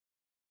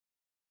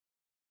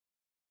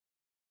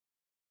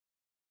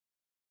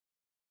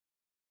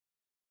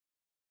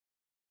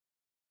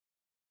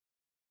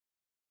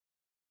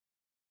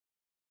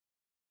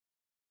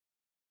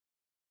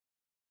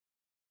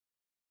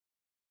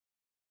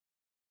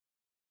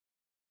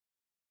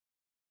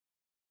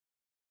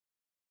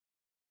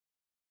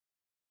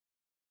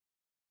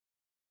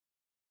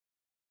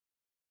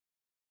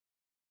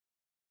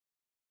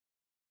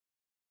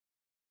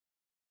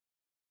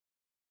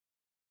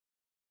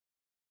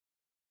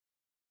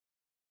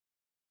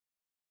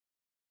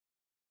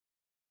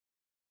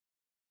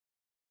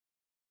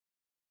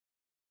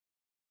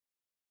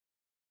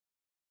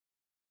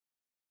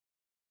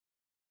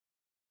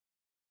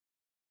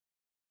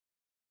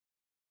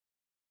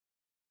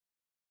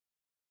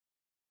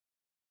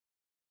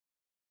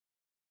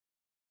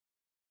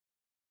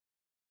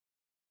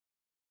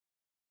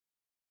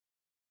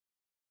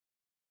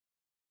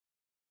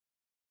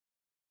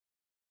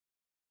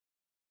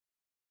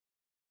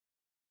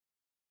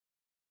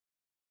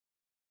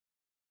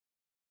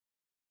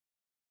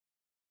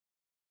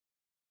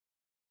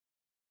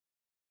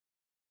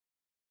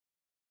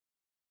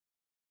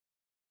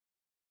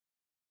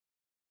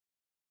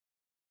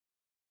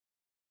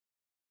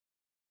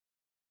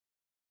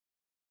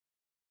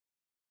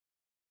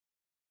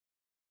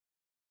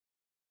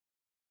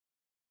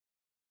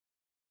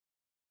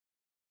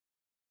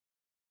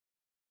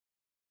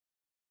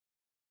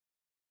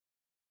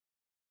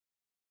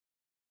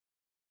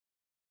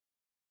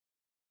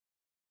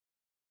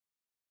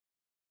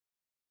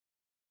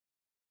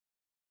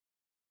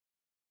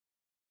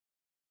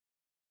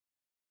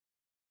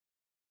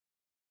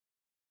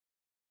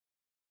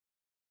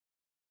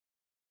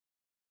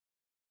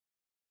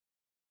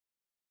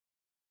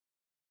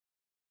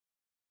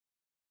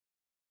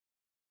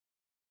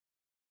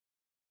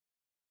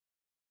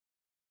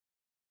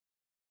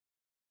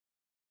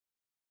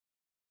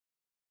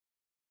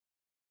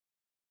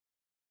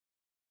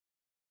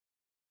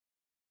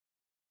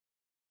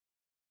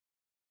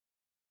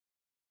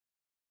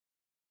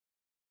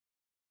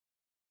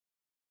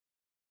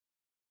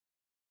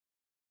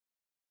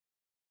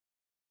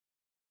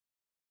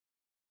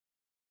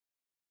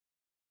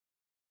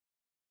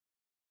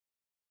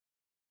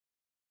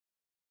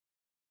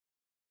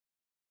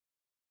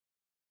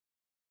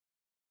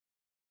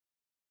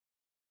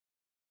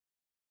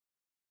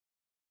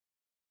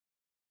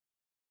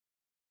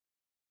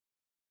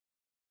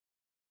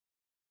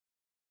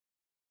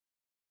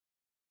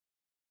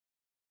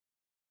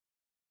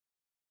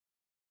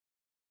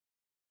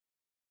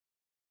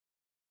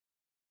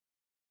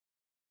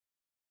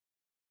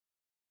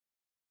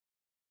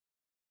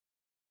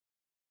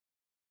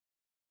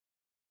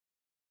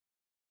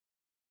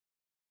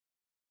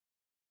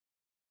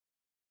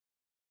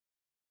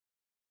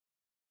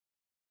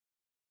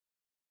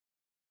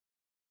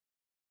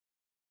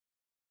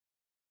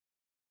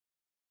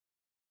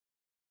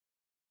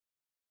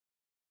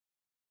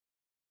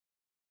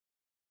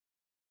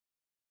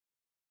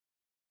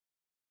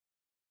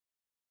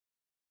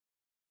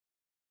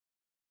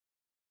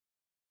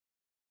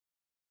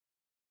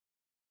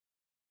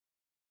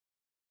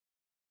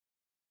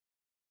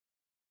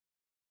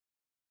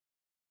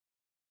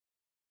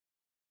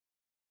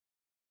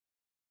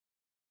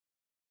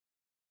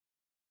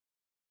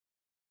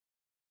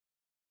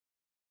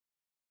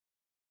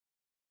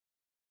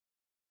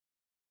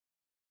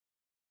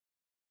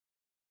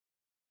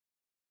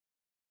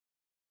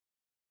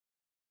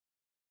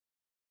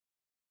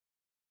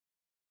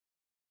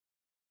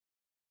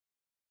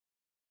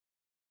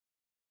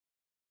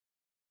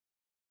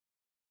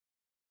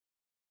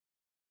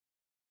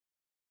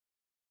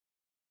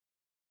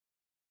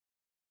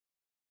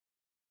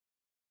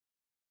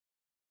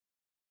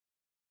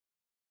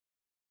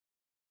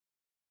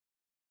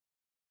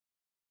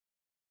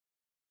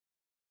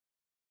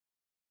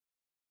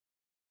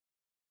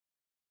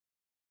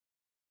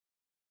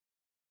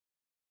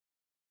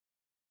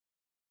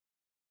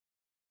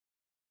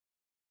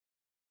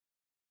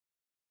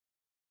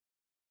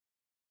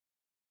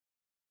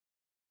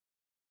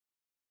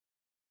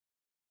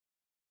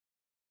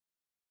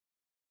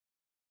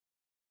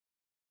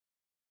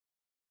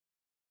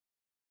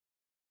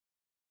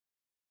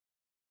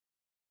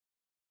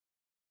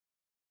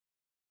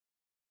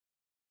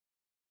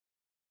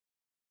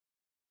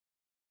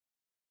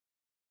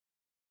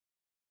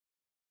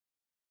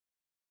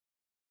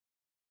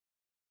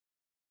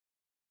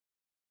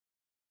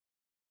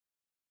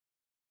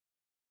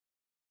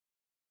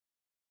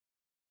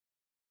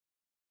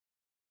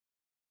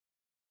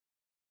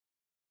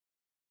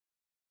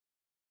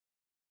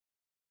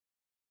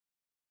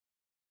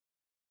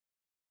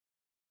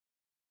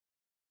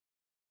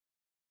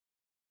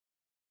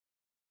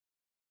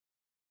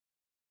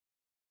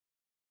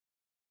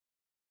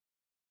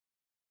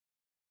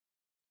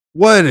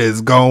What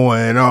is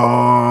going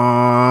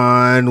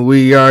on?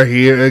 We are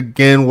here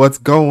again. What's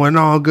going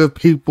on, good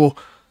people?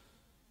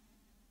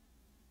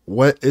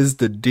 What is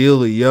the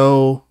deal,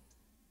 yo?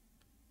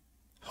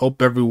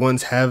 Hope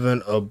everyone's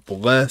having a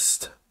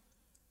blessed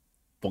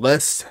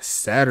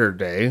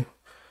Saturday.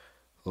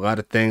 A lot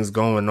of things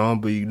going on,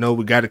 but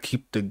we got to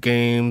keep the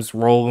games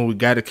rolling. We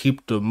got to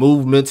keep the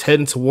movements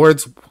heading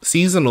towards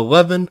season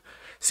 11.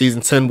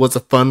 Season 10 was a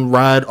fun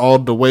ride all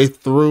the way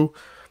through.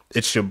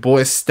 It's your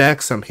boy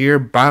Stacks. I'm here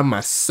by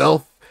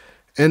myself.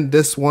 And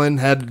this one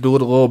had to do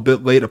it a little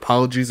bit late.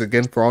 Apologies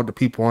again for all the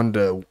people on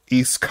the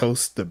East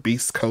Coast, the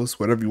Beast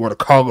Coast, whatever you want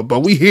to call it. But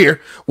we here.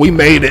 We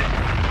made it.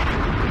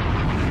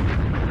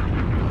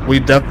 We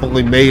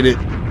definitely made it.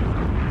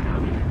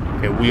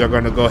 And we are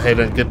going to go ahead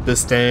and get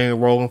this thing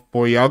rolling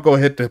for you. I'll go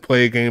ahead and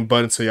play a game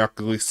button so y'all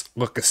can at least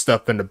look at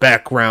stuff in the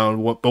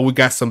background. But we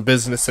got some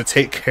business to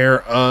take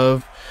care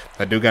of.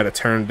 I do got to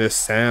turn this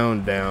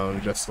sound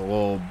down just a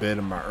little bit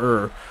in my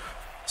ear.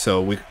 So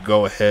we can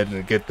go ahead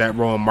and get that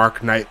rolling.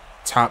 Mark Knight,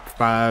 top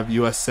 5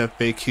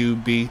 USFA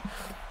QB.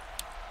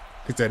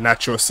 It's that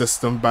Natural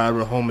System by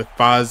Rahome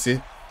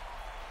Fazi,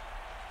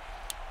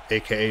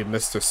 aka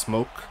Mr.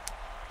 Smoke.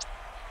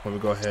 Let me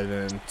go ahead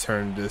and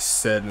turn this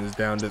settings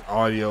down. This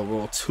audio a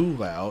little too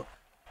loud.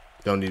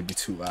 Don't need to be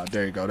too loud.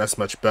 There you go. That's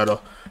much better.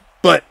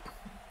 But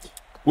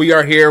we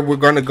are here. We're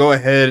going to go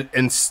ahead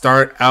and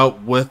start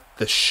out with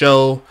the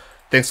show.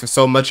 Thanks for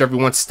so much,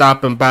 everyone,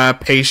 stopping by.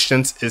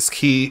 Patience is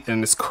key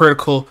and it's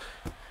critical.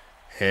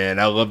 And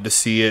I love to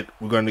see it.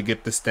 We're going to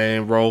get this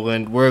thing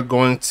rolling. We're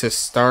going to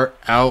start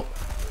out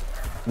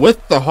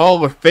with the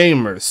Hall of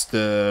Famers.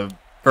 The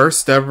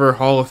first ever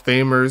Hall of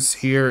Famers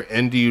here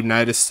in the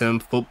United Sim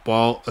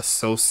Football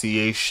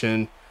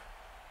Association.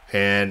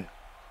 And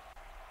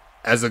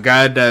as a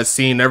guy that's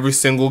seen every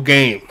single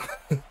game,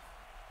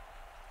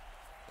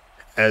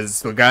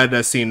 as a guy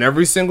that's seen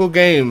every single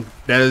game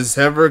that has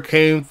ever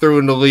came through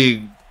in the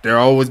league, there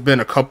always been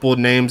a couple of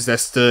names that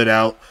stood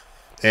out.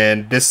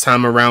 And this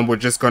time around, we're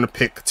just going to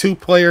pick 2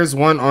 players,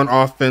 one on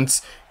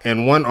offense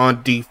and one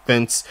on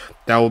defense,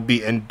 that will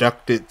be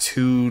inducted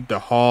to the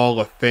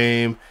Hall of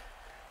Fame.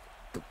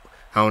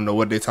 I don't know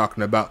what they're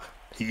talking about.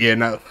 Yeah,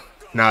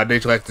 now they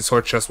like to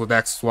torture us with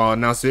access while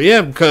announcing.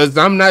 Yeah, because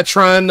I'm not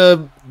trying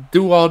to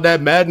do all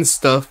that Madden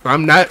stuff.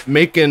 I'm not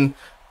making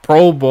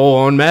Pro Bowl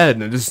on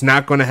Madden. It's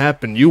not going to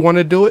happen. You want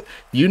to do it?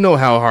 You know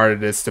how hard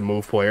it is to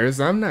move players.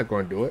 I'm not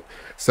going to do it.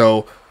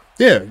 So,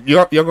 yeah,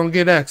 you're going to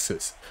get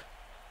access.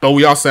 But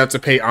we also have to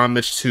pay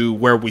homage to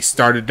where we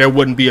started. There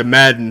wouldn't be a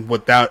Madden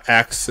without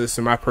access,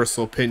 in my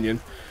personal opinion.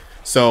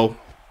 So,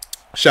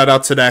 shout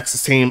out to the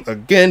Access team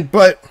again.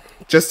 But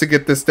just to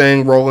get this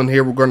thing rolling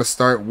here, we're going to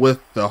start with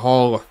the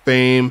Hall of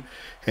Fame.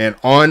 And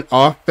on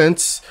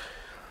offense,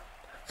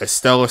 a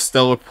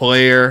stellar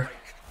player,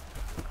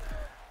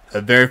 a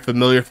very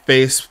familiar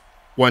face,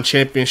 won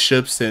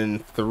championships in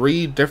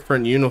 3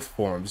 different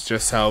uniforms.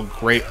 Just how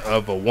great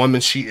of a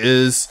woman she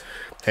is.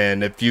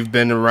 And if you've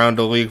been around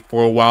the league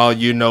for a while,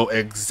 you know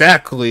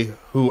exactly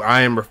who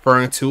I am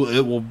referring to.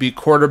 It will be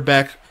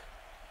quarterback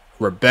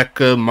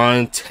Rebecca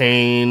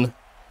Montaigne,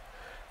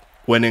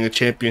 winning a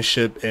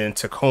championship in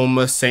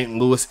Tacoma, St.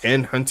 Louis,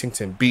 and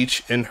Huntington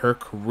Beach in her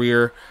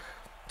career.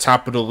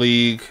 Top of the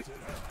league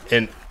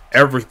in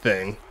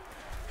everything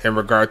in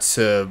regards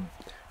to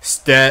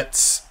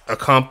stats,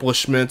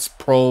 accomplishments,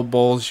 Pro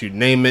Bowls, you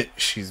name it.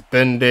 She's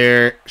been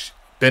there,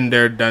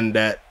 done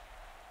that.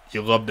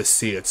 You love to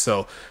see it.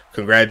 So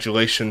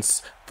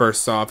congratulations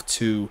first off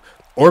to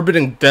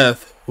Orbiting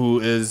Death, who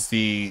is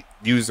the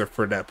user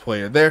for that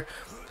player there.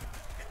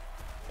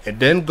 And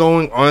then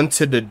going on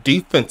to the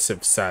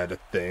defensive side of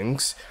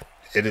things,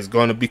 it is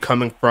going to be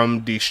coming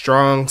from the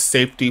strong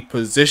safety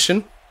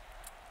position.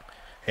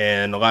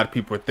 And a lot of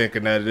people are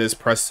thinking that it is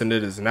Preston.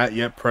 It is not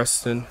yet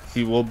Preston.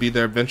 He will be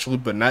there eventually,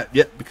 but not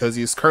yet because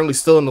he is currently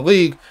still in the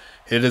league.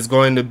 It is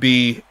going to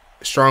be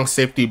strong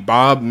safety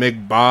Bob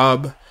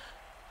McBob,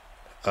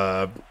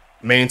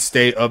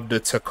 mainstay of the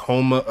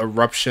Tacoma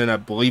Eruption. I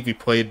believe he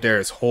played there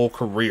his whole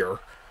career.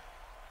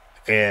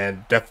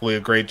 And definitely a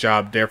great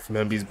job there from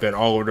him. He's been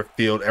all over the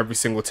field every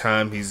single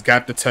time. He's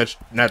got the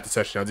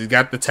touchdowns. He's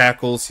got the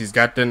tackles. He's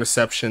got the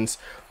interceptions.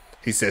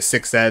 He says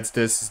 6 ads.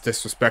 This is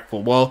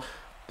disrespectful. Well,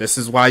 this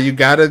is why you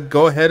got to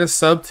go ahead and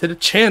sub to the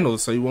channel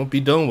so you won't be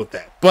dealing with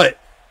that. But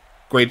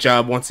great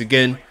job once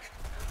again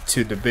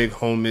to the big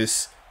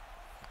homies,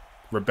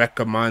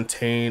 Rebecca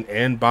Montaigne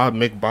and Bob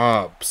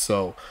McBob.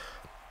 So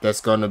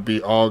that's going to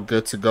be all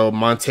good to go.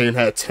 Montaigne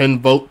had 10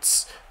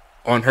 votes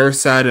on her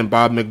side and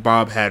Bob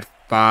McBob had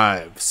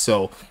 5.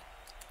 So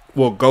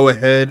we'll go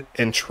ahead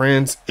and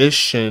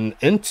transition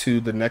into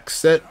the next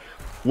set,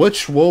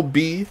 which will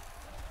be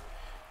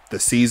the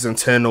Season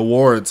 10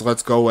 awards.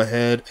 Let's go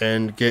ahead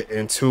and get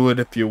into it.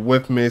 If you're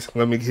with me,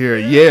 let me hear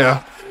it.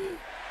 Yeah.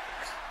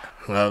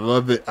 I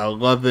love it. I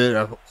love it.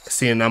 I'm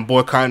seeing I'm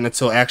boycotting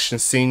until Action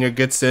Senior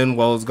gets in.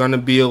 Well, it's going to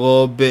be a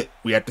little bit.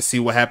 We have to see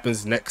what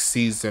happens next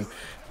season.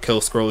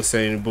 Kill Scroll is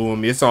saying boo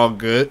me. It's all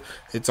good.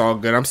 It's all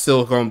good. I'm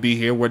still going to be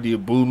here. Whether you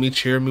boo me,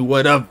 cheer me,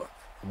 whatever.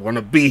 I'm going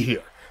to be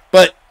here.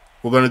 But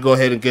we're going to go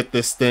ahead and get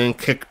this thing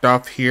kicked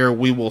off here.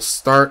 We will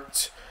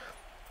start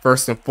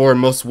first and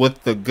foremost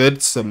with the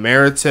Good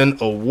Samaritan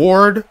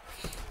Award.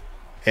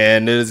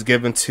 And it is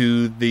given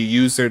to the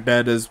user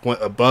that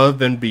went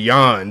above and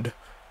beyond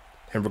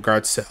in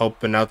regards to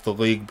helping out the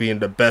league being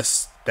the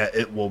best that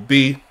it will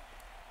be.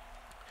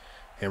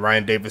 And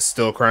Ryan Davis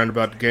still crying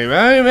about the game.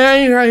 I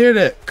ain't right hear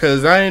that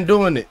because I ain't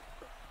doing it.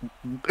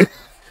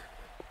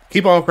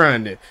 Keep on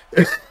crying then.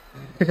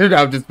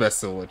 I'm just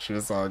messing with you.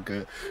 It's all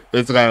good.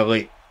 It's kind of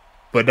late.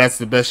 But that's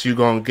the best you're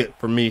going to get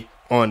from me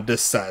on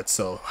this side.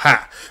 So,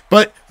 ha.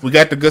 But we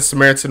got the Good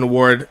Samaritan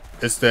Award.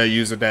 It's the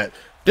user that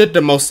did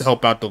the most to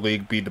help out the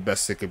league be the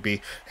best it could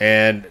be.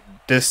 And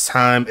this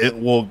time it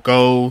will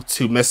go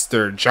to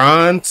Mr.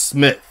 John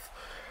Smith,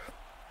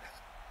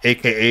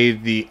 aka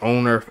the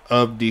owner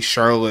of the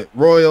Charlotte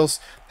Royals.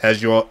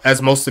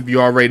 As most of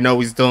you already know,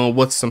 he's dealing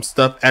with some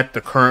stuff at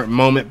the current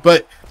moment,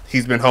 but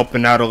he's been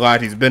helping out a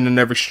lot. He's been in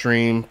every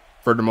stream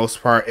for the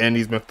most part, and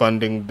he's been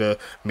funding the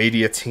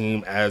media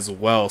team as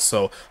well.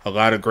 So a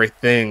lot of great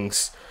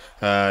things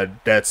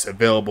that's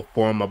available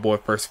for him. My boy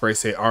First Phrase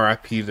say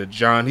RIP to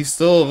John. He's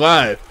still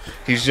alive.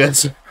 He's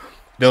just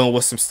dealing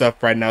with some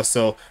stuff right now.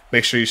 So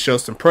make sure you show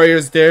some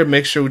prayers there.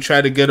 Make sure we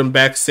try to get him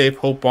back safe.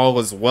 Hope all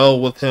is well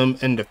with him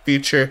in the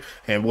future,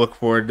 and look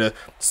forward to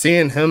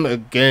seeing him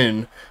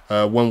again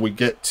when we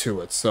get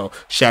to it. So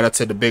shout out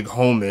to the big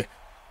homie,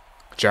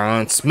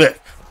 John Smith.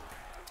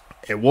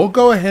 And we'll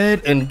go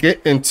ahead and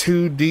get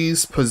into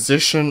these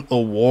position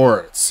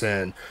awards.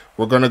 And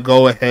we're going to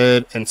go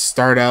ahead and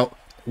start out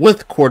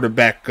with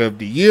quarterback of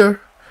the year.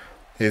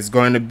 It's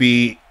going to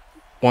be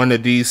one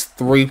of these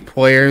three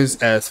players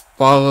as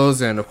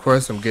follows. And of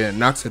course, I'm getting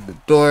knocks at the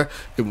door.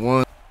 Good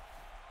one.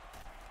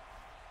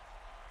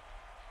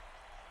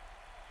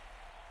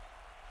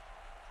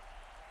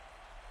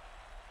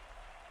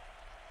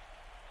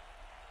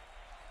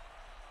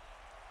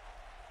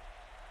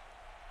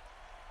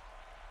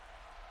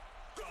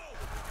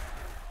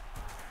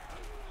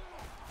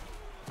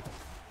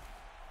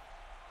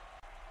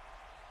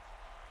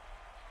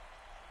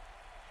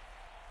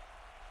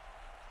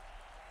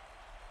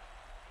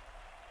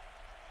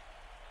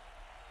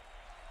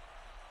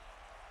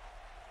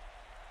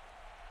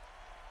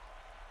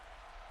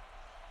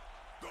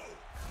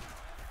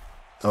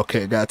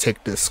 Okay, gotta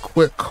take this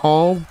quick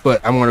call,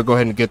 but I'm gonna go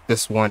ahead and get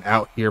this one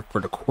out here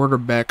for the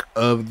quarterback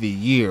of the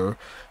year.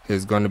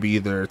 Is going to be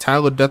either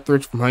Tyler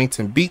Deathridge from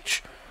Huntington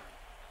Beach,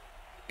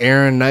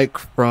 Aaron Knight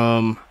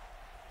from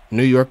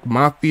New York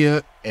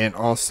Mafia, and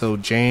also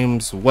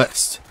James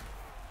West.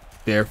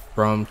 They're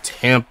from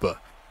Tampa.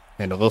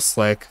 And it looks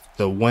like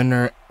the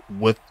winner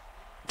with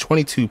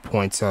 22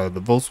 points out of the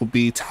votes will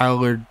be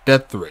Tyler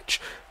Deathridge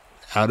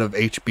out of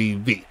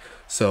HBV.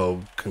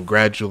 So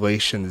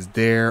congratulations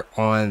there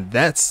on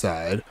that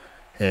side.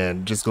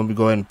 And just going to be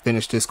going and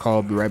finish this call.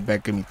 I'll be right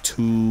back. Give me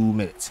 2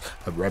 minutes.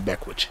 I'll be right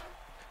back with you.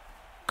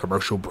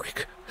 Commercial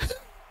break.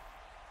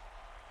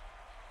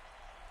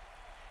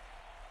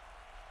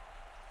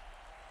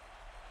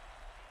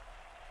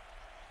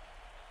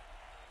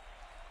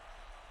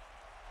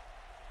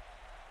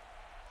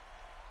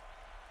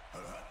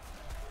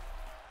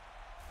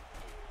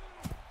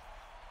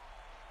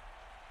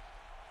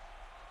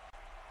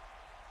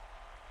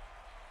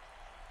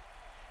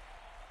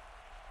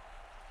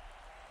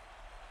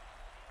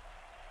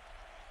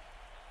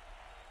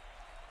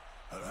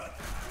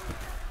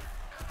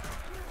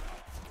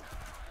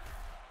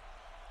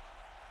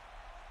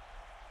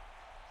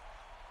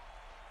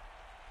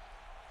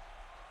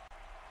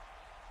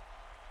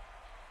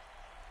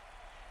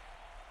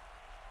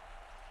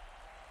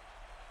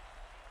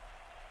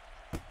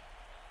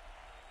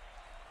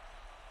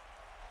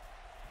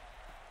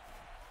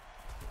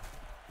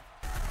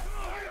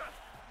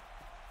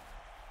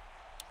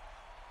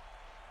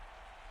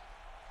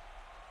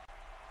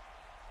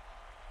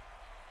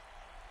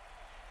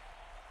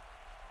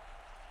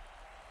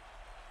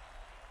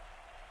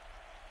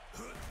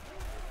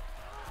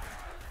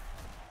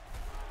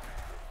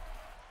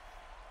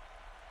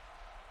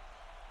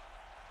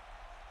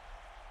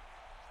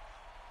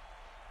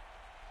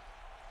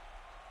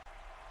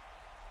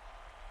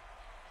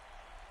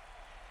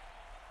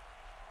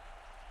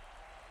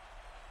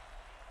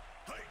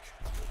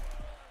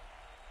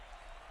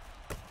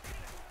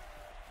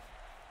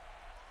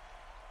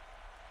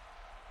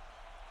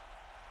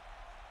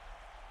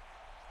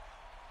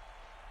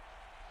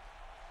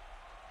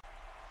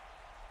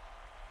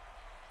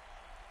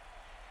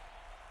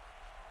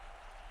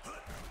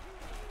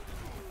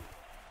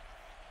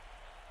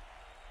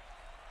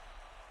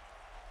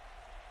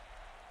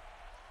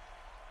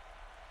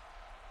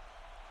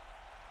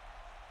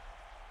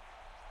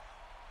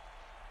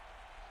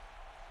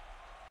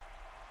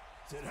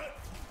 Sit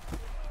up.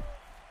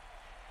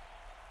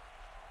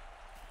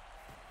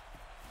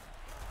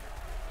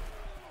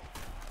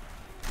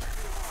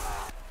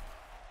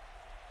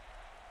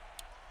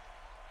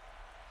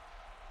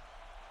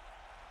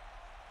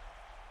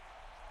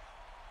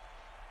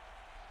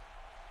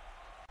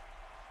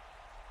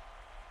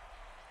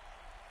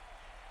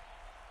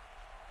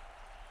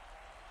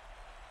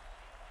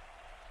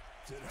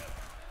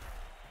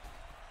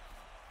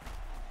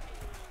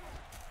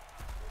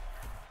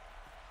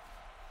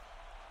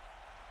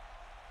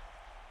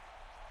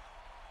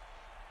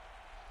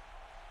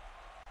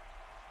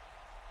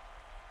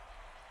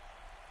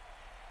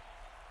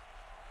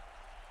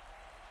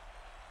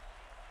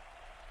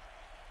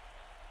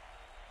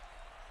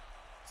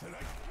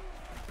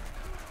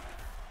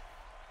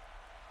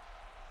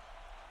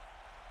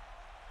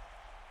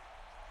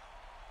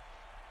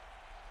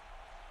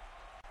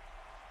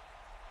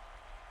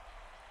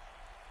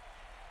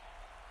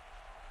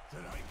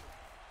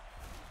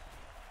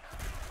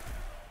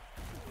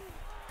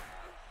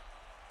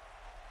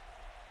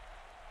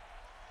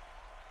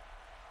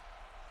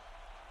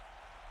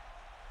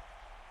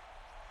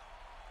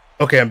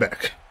 Okay, I'm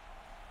back.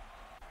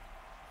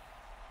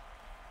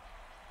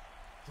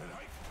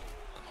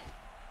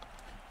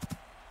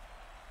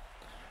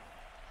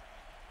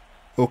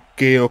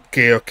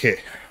 Okay.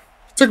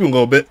 Took me a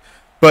little bit,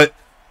 but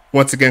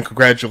once again,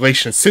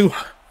 congratulations to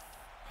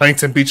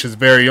Huntington Beach's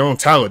very own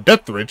Tyler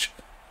Deathridge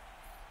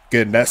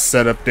getting that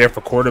set up there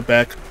for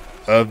quarterback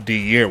of the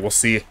year. We'll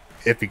see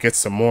if he gets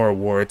some more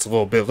awards a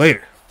little bit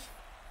later.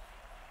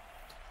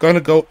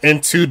 Gonna go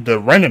into the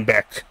running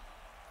back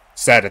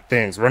side of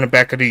things. Running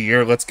back of the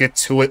year, let's get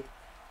to it.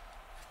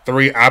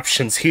 3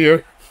 options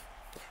here.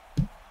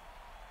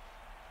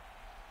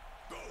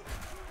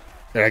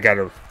 And I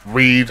gotta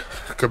read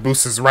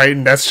Cabooses'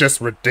 writing. That's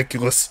just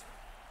ridiculous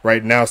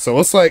right now. So it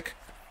looks like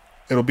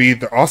it'll be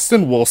the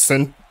Austin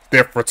Wilson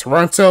there for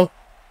Toronto.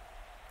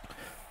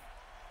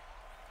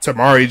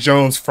 Tamari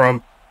Jones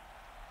from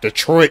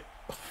Detroit,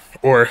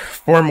 or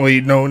formerly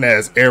known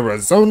as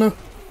Arizona.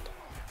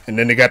 And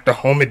then they got the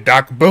homie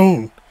Doc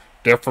Boone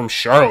there from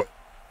Charlotte.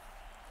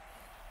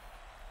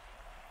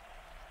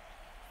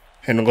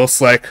 And it looks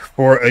like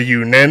for a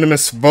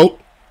unanimous vote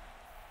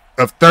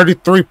of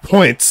 33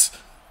 points,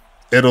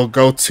 it'll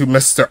go to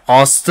Mr.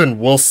 Austin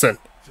Wilson.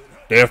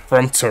 They're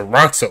from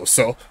Toronto.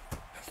 So,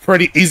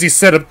 pretty easy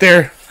setup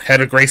there. Had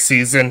a great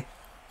season.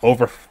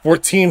 Over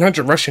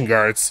 1,400 rushing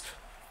yards.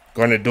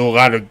 Going to do a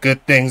lot of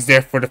good things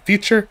there for the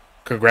future.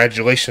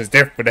 Congratulations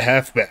there for the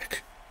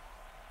halfback.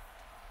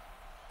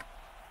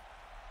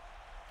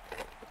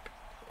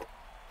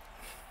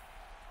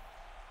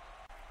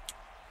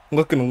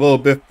 Looking a little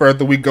bit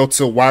further, we go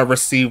to wide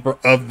receiver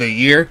of the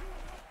year.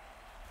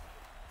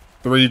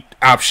 3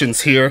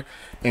 options here,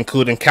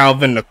 including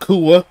Calvin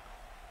Nakua,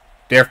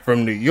 they're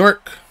from New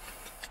York.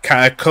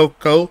 Kai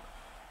Coco,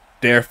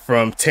 they're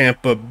from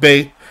Tampa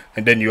Bay.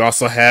 And then you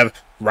also have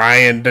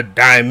Ryan the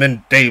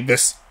Diamond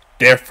Davis,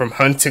 they're from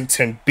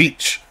Huntington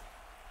Beach.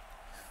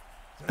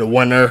 The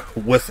winner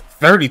with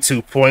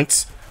 32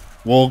 points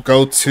will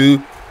go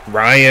to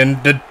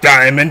Ryan the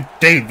Diamond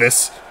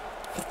Davis.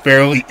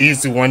 Fairly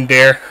easy one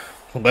there.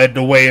 Led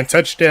the way in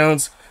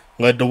touchdowns,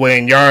 led the way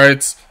in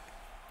yards.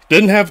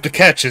 Didn't have the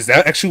catches.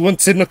 That actually went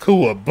to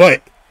Nakua,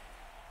 but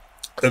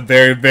a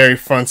very, very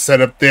fun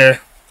setup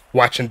there.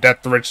 Watching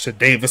Deathridge to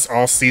Davis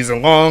all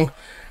season long.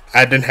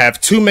 I didn't have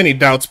too many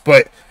doubts,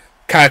 but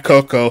Kai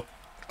Coco,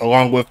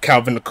 along with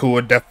Calvin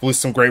Nakua, definitely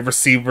some great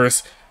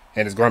receivers.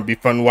 And it's going to be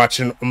fun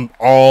watching them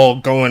all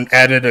going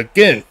at it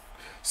again.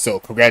 So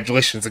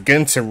congratulations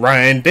again to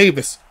Ryan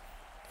Davis.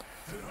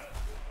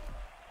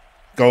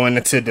 Going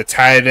into the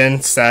tight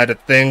end side of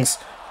things,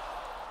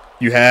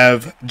 you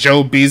have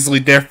Joe Beasley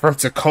there from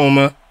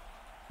Tacoma,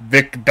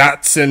 Vic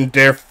Dotson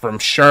there from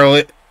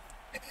Charlotte,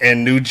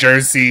 and New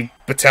Jersey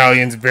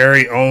Battalion's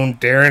very own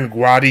Darren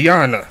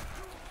Guadiana.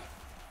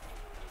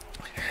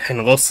 And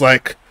it looks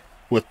like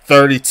with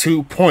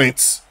 32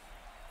 points,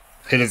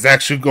 it is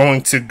actually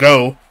going to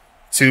go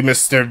to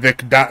Mr. Vic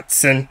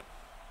Dotson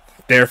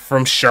there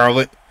from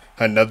Charlotte.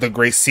 Another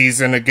great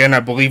season. Again, I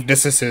believe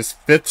this is his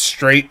 5th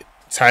straight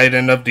Tight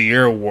End of the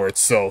Year award.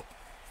 So,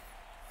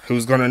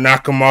 who's going to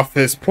knock him off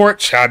his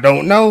porch? I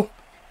don't know.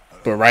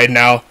 But right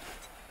now,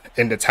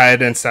 in the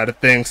tight end side of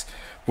things,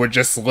 we're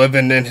just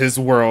living in his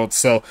world.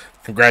 So,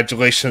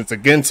 congratulations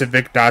again to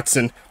Vic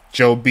Dotson,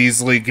 Joe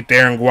Beasley,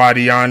 Darren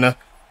Guadiana.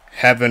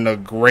 Having a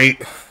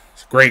great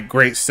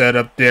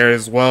setup there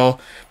as well.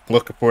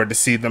 Looking forward to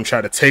see them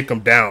try to take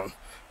him down.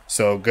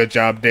 So, good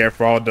job there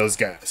for all those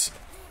guys.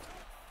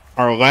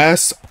 Our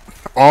last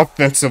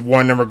offensive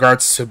one in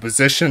regards to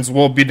positions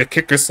will be the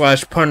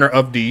kicker/punter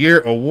of the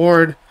year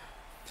award.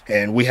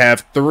 And we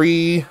have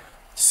 3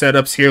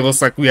 setups here.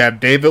 Looks like we have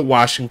David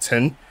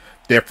Washington,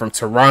 they're from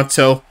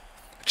Toronto.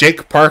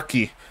 Jake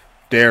Parkey,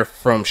 they're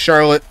from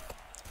Charlotte.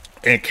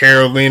 And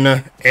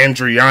Carolina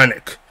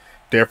Andrianic,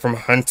 they're from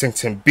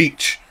Huntington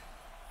Beach.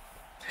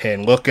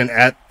 And looking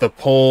at the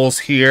polls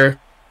here,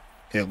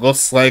 it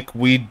looks like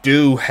we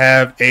do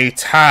have a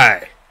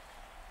tie.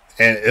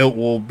 And it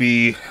will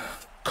be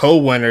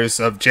co-winners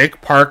of Jake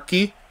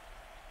Parkey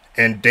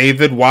and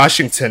David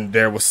Washington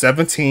there with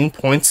 17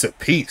 points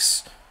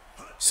apiece.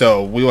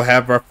 So we will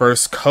have our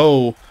first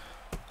co-winners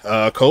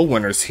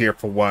here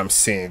for what I'm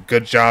seeing.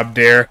 Good job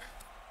there.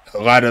 A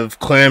lot of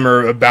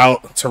clamor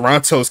about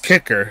Toronto's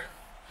kicker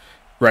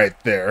right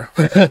there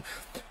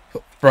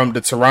from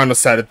the Toronto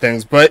side of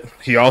things. But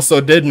he also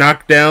did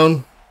knock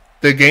down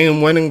the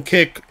game-winning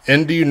kick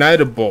in the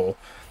United Bowl.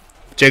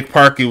 Jake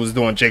Parkey was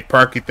doing Jake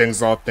Parkey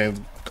things, all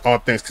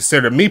things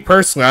considered. Me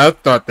personally, I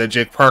thought that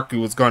Jake Parkey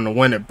was going to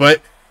win it,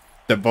 but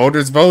the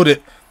voters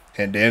voted,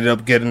 and they ended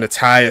up getting a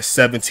tie at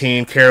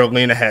 17.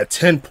 Carolina had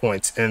 10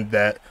 points in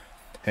that,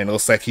 and it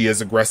looks like he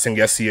is regressing.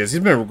 Yes, he is.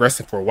 He's been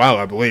regressing for a while,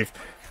 I believe.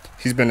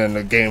 He's been in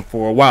the game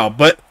for a while,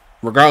 but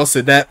regardless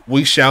of that,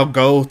 we shall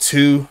go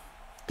to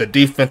the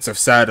defensive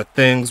side of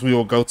things. We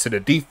will go to the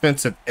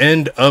defensive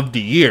end of the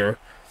year.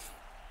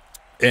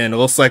 And it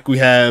looks like we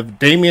have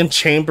Damian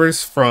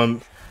Chambers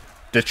from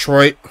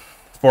Detroit,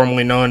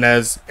 formerly known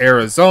as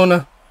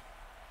Arizona.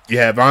 You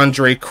have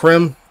Andre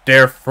Krim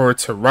there for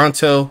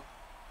Toronto.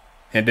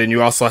 And then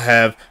you also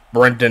have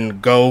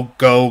Brendan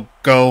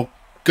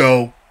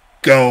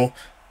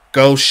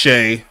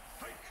Shea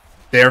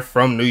there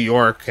from New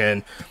York.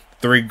 And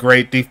 3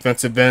 great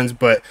defensive ends,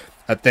 but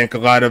I think a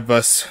lot of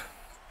us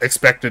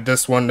expected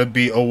this one to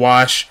be a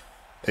wash.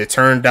 It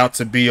turned out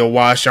to be a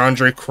wash.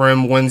 Andre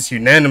Krim wins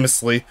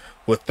unanimously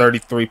with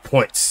 33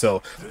 points.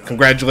 So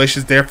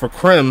congratulations there for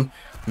Krim,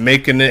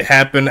 making it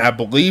happen. I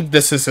believe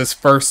this is his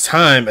first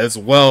time as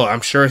well.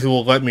 I'm sure he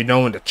will let me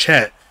know in the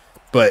chat.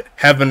 But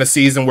having a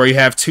season where you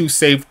have 2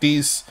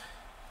 safeties,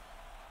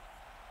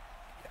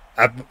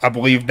 I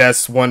believe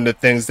that's one of the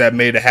things that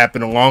made it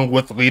happen, along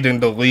with leading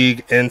the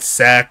league in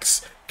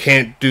sacks.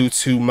 Can't do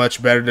too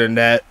much better than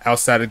that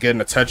outside of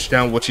getting a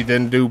touchdown, which he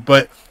didn't do,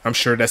 but I'm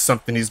sure that's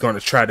something he's going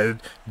to try to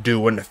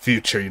do in the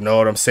future. You know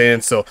what I'm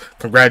saying? So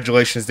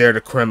congratulations there to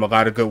Krim. A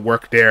lot of good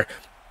work there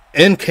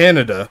in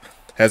Canada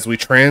as we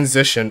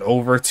transition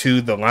over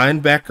to the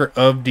Linebacker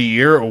of the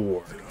Year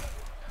award.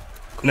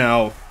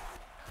 Now,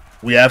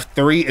 we have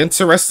 3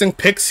 interesting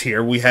picks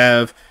here. We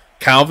have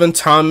Calvin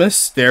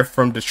Thomas there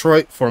from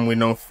Detroit, formerly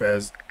known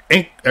as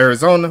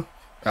Arizona.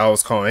 I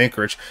was calling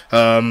Anchorage.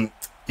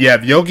 You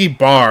have Yogi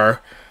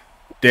Barr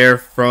there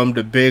from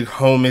the big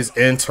homies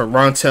in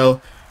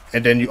Toronto.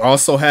 And then you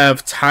also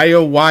have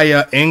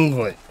Tyawaya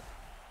England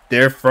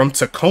there from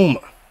Tacoma.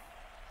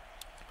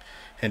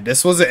 And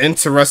this was an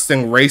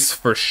interesting race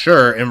for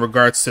sure in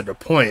regards to the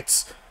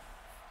points.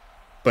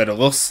 But it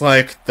looks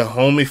like the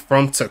homie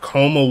from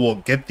Tacoma will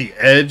get the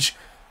edge.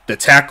 The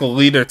tackle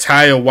leader,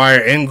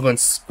 Tyawaya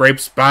England,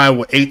 scrapes by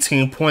with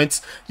 18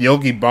 points.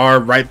 Yogi Barr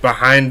right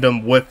behind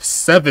him with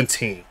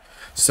 17.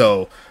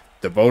 So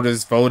the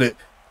voters voted.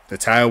 The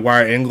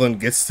Tyawaya England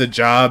gets the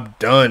job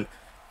done.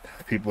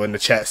 People in the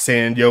chat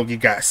saying Yogi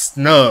got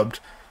snubbed.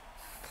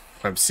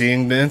 I'm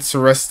seeing the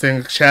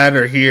interesting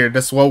chatter here.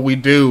 That's what we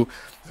do.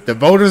 The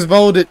voters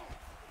voted.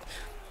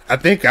 I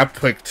think I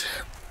picked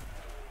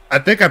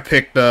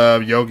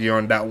Yogi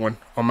on that one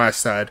on my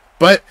side.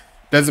 But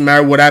doesn't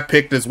matter what I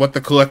picked, is what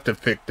the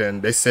collective picked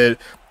in. They said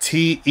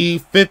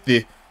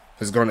TE50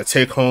 is going to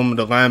take home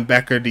the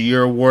Linebacker of the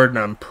Year award, and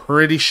I'm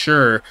pretty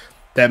sure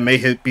that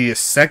may be his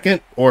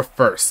second or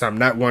first. I'm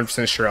not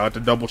 100% sure. I'll have to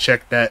double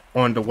check that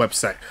on the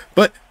website.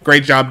 But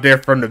great job there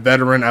from the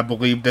veteran. I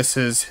believe this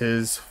is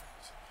his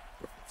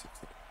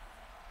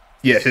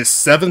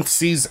 7th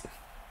season.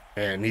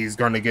 And he's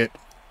going to get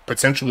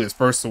potentially his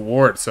first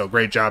award. So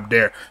great job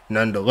there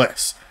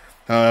nonetheless.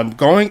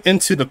 Going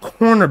into the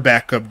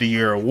Cornerback of the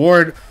Year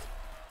award,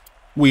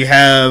 we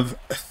have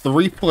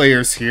 3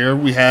 players here.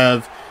 We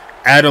have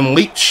Adam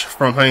Leach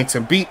from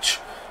Huntington Beach.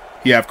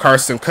 You have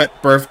Carson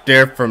Cutbirth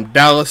there from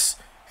Dallas.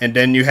 And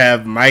then you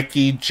have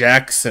Mikey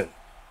Jackson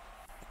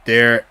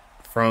there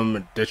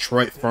from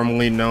Detroit,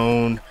 formerly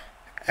known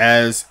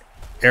as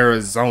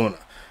Arizona.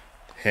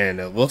 And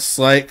it looks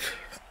like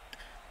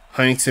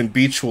Huntington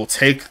Beach will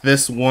take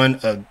this one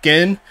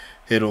again.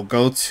 It'll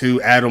go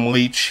to Adam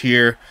Leach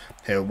here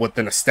with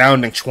an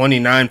astounding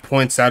 29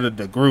 points out of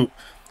the group.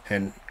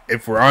 And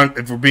if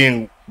we're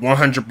being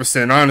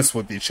 100% honest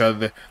with each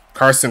other,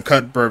 Carson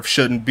Cutbirth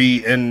shouldn't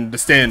be in the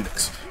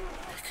standings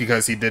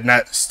because he did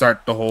not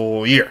start the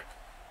whole year.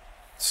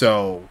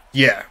 So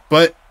yeah,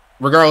 but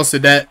regardless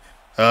of that,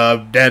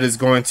 that is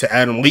going to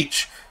Adam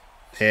Leach,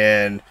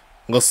 and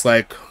looks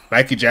like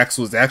Mikey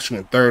Jackson was actually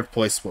in 3rd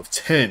place with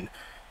 10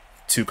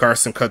 to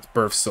Carson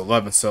Cutbirth's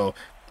 11. So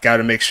got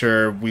to make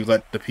sure we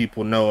let the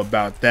people know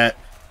about that.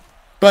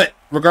 But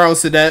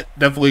regardless of that,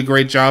 definitely a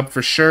great job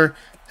for sure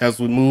as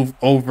we move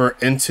over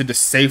into the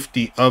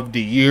Safety of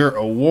the Year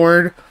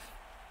award.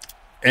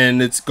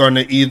 And it's going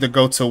to either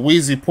go to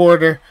Weezy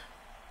Porter,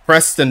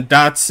 Preston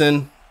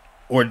Dotson,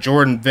 or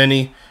Jordan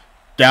Vinny,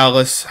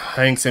 Dallas,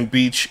 Huntington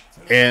Beach,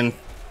 and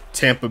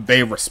Tampa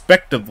Bay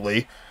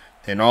respectively.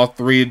 And all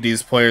 3 of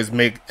these players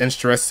make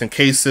interesting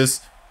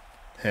cases.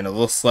 And it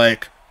looks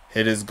like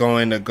it is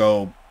going to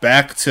go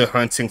back to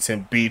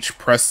Huntington Beach.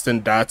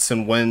 Preston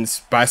Dotson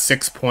wins by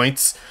 6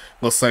 points.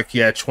 Looks like he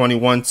had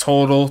 21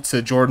 total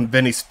to Jordan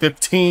Vinny's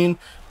 15.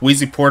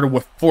 Weezy Porter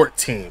with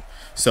 14.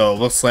 So it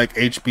looks like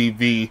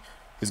HBV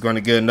is going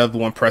to get another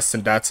one.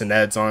 Preston Dotson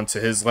adds on to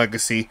his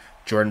legacy.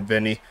 Jordan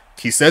Vinny,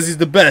 he says he's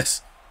the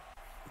best,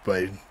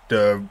 but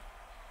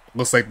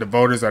looks like the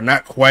voters are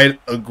not quite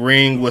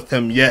agreeing with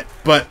him yet.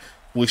 But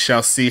we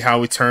shall see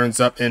how he turns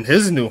up in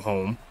his new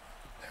home.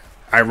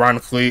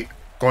 Ironically,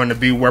 going to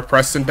be where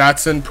Preston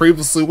Dotson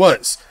previously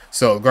was.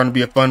 So going to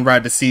be a fun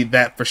ride to see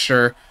that for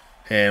sure,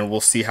 and we'll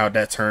see how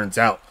that turns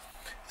out.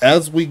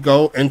 As we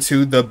go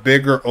into the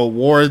bigger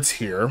awards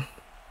here,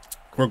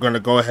 we're going to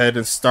go ahead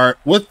and start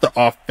with the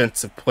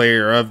Offensive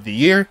Player of the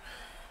Year.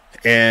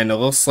 And it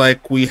looks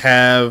like we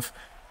have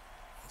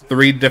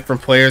 3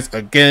 different players.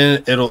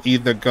 Again, it'll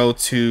either go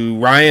to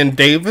Ryan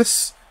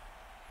Davis,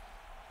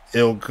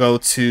 it'll go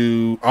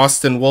to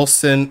Austin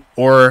Wilson,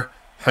 or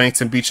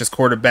Huntington Beach's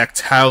quarterback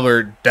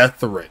Tyler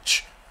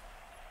Deathridge.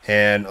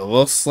 And it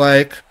looks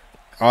like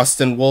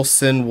Austin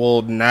Wilson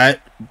will not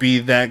be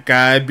that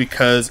guy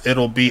because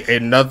it'll be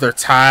another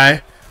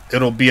tie.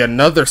 It'll be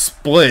another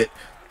split,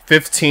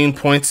 15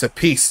 points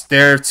apiece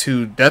there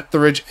to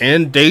Deathridge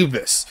and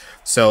Davis.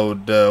 So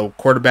the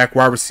quarterback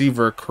wide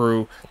receiver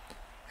crew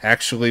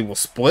actually will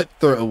split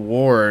the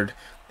award,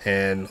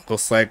 and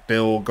looks like they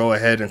will go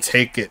ahead and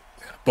take it.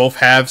 Both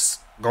halves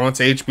going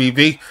to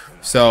HBV.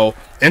 So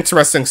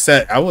interesting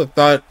set. I would have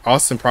thought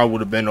Austin probably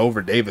would have been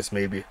over Davis,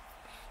 maybe.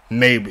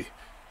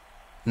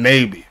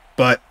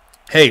 But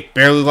hey,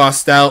 barely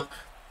lost out,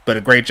 but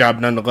a great job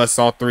nonetheless.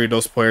 All 3 of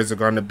those players are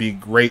going to be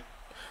great.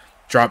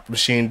 Drop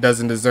machine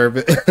doesn't deserve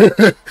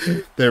it.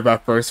 They're my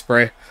first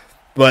spray.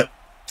 But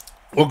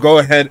we'll go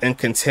ahead and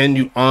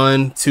continue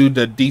on to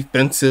the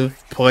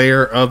Defensive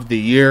Player of the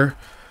Year.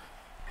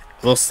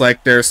 Looks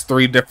like there's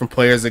 3 different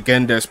players.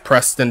 Again, there's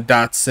Preston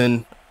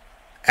Dotson,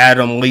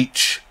 Adam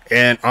Leach,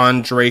 and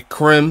Andre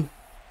Krim.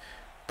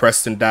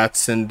 Preston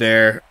Dotson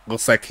there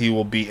looks like he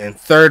will be in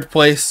 3rd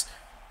place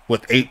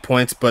with 8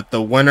 points, but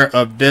the winner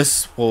of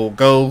this will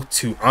go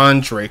to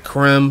Andre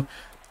Krim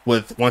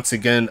with, once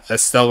again, a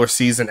stellar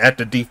season at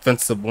the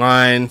defensive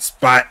line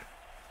spot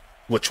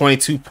with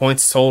 22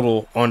 points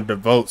total on the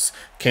votes.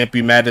 Can't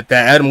be mad at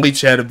that. Adam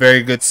Leach had a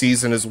very good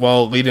season as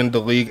well, leading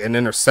the league in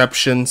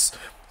interceptions,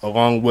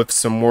 along with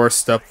some more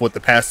stuff with the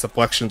pass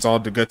deflections, all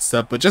the good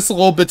stuff, but just a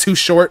little bit too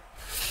short.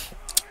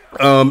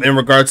 In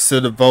regards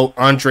to the vote,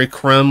 Andre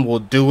Krim will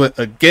do it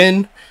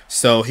again,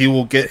 so he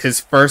will get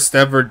his first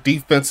ever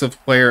Defensive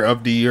Player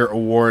of the Year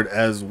award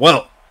as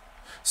well.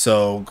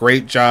 So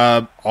great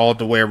job all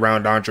the way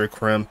around, Andre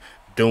Krim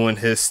doing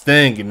his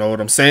thing, you know what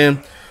I'm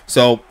saying?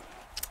 So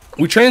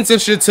we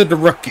transition to the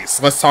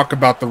rookies. Let's talk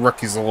about the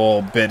rookies a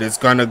little bit. It's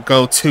going to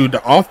go to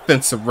the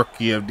Offensive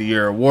Rookie of the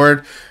Year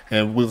award,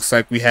 and it looks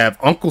like we have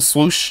Uncle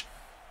Swoosh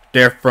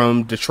there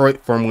from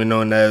Detroit, formerly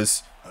known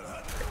as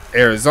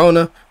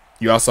Arizona.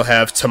 You also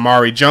have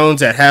Tamari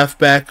Jones at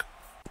halfback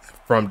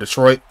from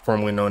Detroit,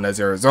 formerly known as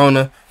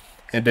Arizona.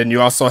 And then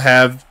you also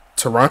have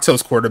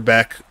Toronto's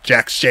quarterback,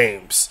 Jax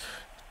James,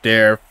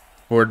 there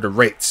for the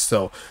Rates.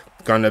 So,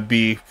 gonna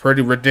be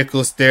pretty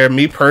ridiculous there.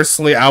 Me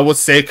personally, I would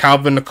say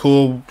Calvin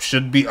Nakul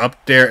should be up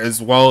there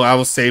as well. I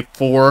would say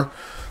 4.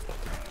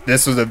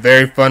 This was a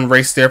very fun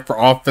race there for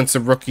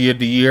Offensive Rookie of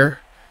the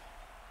Year.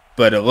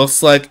 But it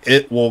looks like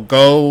it will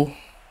go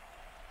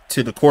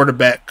to the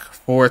quarterback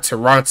for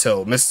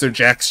Toronto, Mr.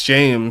 Jax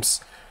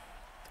James,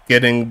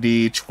 getting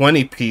the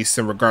 20 piece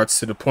in regards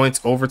to the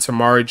points over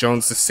Tamari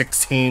Jones, the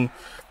 16.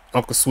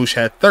 Uncle Swoosh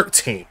had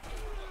 13.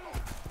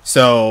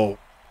 So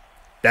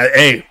that,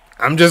 hey,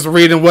 I'm just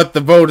reading what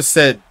the voter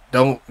said.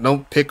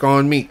 Don't pick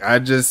on me. I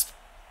just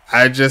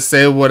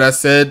say what I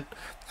said.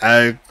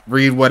 I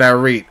read what I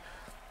read,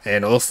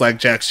 and it looks like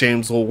Jax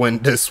James will win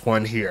this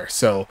one here.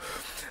 So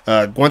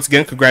once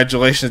again,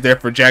 congratulations there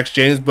for Jax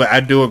James. But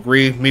I do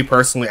agree. Me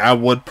personally, I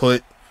would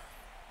put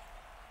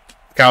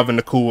Calvin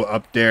Nakua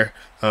up there.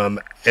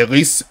 At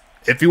least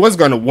if he was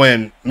going to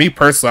win, me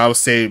personally, I would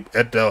say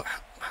at the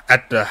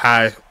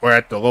high or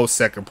at the low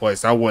 2nd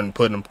place. I wouldn't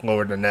put him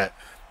lower than that,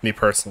 me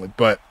personally.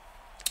 But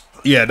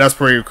yeah, that's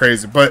pretty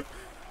crazy. But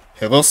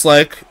it looks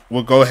like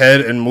we'll go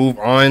ahead and move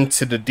on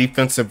to the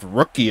Defensive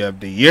Rookie of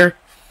the Year.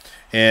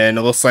 And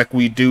it looks like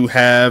we do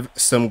have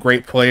some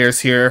great players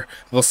here.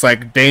 It looks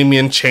like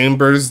Damian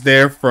Chambers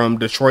there from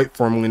Detroit,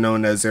 formerly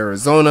known as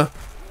Arizona.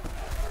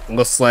 It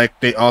looks like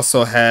they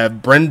also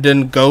have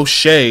Brendan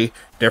Gaucher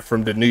there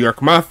from the New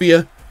York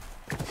Mafia.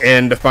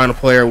 And the final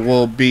player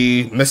will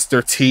be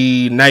Mr.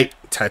 T. Knight,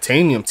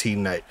 Titanium T.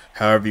 Knight,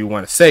 however you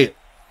want to say it.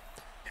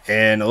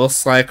 And it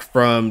looks like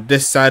from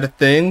this side of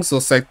things,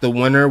 looks like the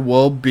winner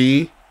will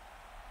be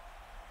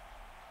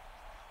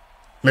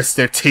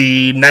Mr.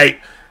 T. Knight.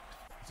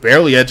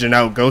 Barely edging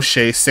out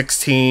Gaucher,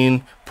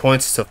 16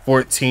 points to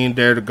 14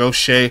 there to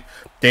Gaucher.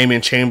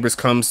 Damian Chambers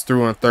comes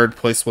through on 3rd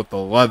place with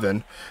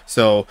 11.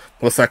 So,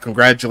 looks like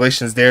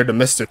congratulations there to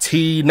Mr.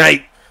 T.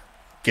 Knight,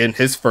 getting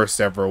his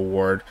first ever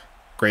award.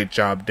 Great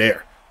job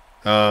there.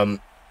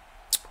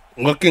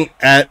 Looking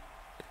at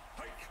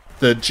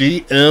the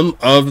GM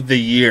of the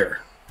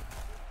Year.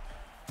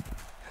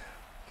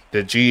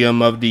 The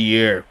GM of the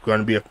Year. Going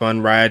to be a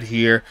fun ride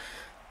here.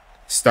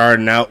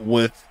 Starting out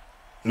with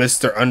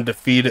Mr.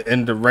 Undefeated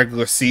in the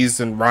regular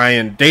season,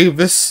 Ryan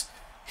Davis.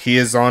 He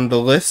is on the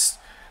list.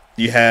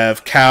 You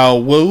have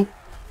Cal Wu,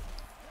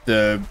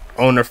 the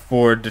owner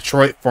for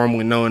Detroit,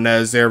 formerly known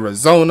as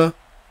Arizona.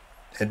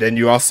 And then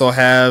you also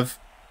have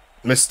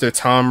Mr.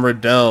 Tom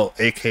Riddell,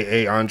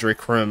 a.k.a. Andre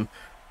Krim,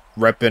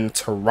 repping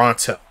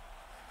Toronto.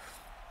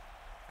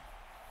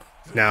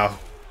 Now,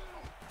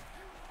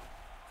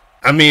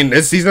 I mean,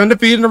 he's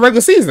undefeated in the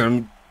regular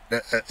season.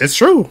 It's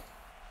true.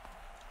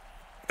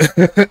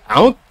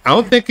 I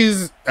don't think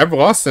he's ever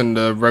lost in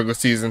the regular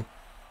season.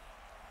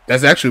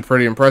 That's actually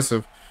pretty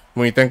impressive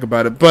when you think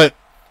about it. But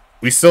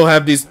we still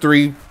have these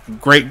three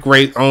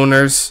great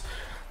owners,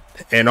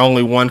 and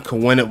only one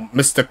can win it.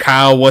 Mr.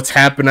 Kyle, what's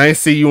happening? I ain't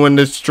see you in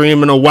the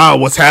stream in a while.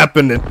 What's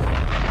happening?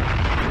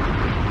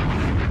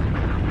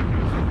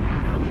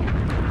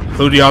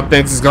 Who do y'all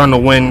think is going to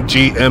win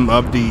GM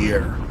of the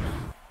year?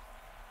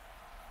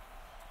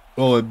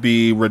 Will it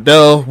be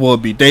Riddell? Will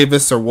it be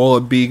Davis? Or will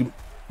it be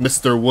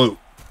Mr. Wu?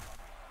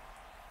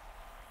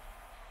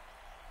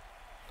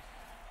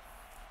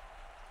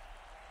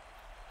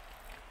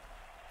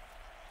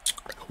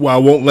 Well, I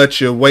won't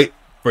let you wait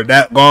for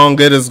that long.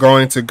 It is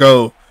going to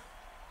go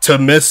to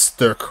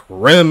Mr.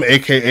 Krim,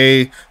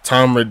 aka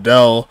Tom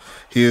Riddell.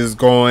 He is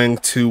going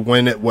to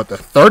win it with a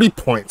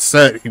 30-point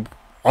set. He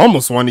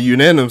almost won it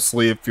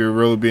unanimously, if you're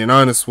really being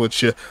honest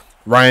with you.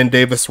 Ryan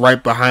Davis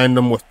right behind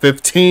him with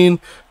 15.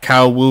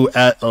 Kyle Wu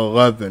at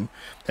 11.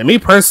 And me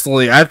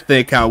personally, I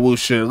think Kyle Wu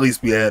should at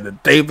least be ahead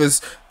of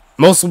Davis,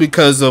 mostly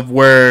because of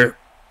where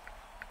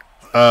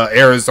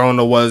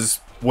Arizona was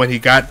when he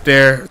got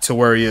there to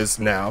where he is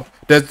now.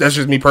 That's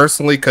just me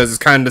personally, because it's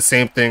kind of the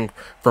same thing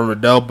from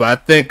Riddell. But I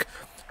think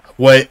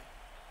what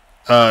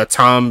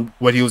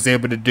what he was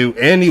able to do,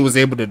 and he was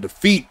able to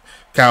defeat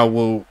Kyle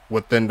Wu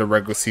within the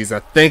regular season. I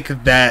think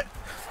that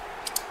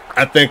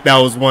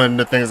was one of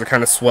the things that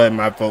kind of swayed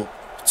my vote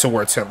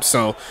towards him.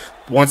 So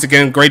once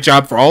again, great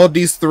job for all of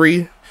these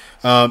three,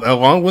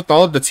 along with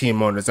all of the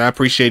team owners. I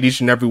appreciate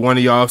each and every one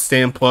of y'all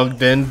staying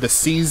plugged in. The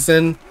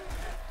season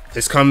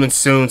is coming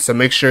soon, so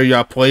make sure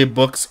y'all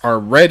playbooks are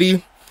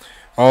ready.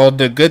 All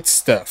the good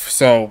stuff.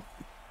 So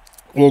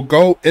we'll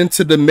go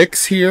into the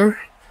mix here.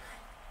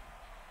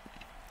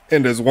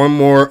 And there's one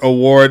more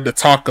award to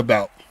talk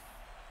about.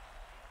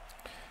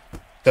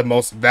 The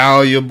most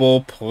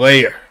valuable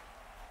player.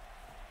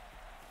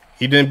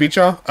 He didn't beat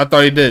y'all? I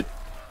thought he did.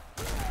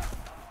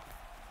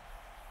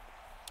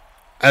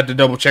 I had to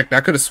double check that.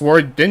 I could have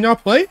swore, didn't y'all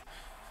play?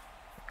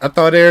 I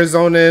thought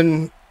Arizona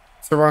and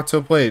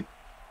Toronto played.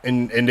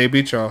 And they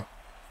beat y'all.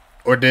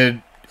 Or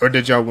did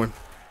y'all win?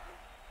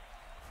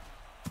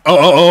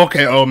 Oh,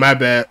 okay. Oh, my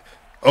bad.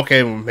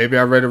 Okay, well, maybe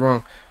I read it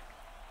wrong.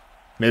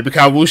 Maybe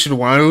Kyle Wu should have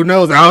won. Who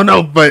knows? I don't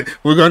know. But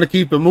we're going to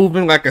keep it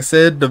moving. Like I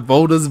said, the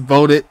voters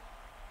voted.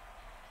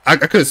 I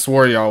could have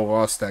swore y'all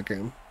lost that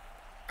game.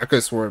 I could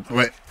have swore.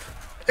 But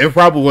it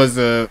probably was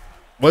a...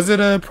 Was it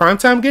a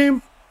primetime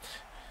game?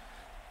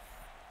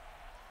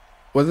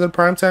 Was it a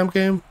primetime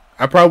game?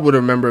 I probably would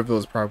remember if it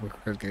was a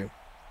primetime game.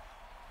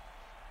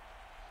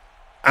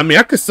 I mean,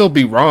 I could still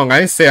be wrong. I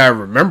didn't say I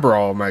remember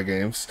all of my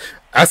games.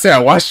 I said I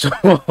watched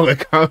all the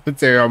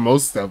commentary on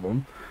most of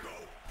them.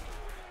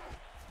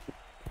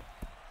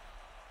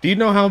 Do you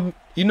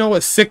know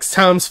what 6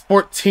 times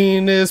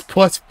 14 is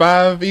plus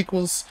 5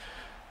 equals?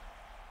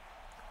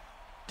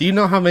 Do you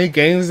know how many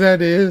games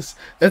that is?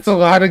 That's a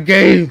lot of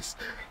games.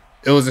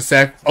 It was a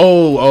sack.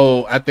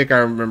 Oh, I think I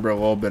remember a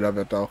little bit of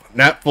it though.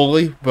 Not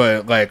fully,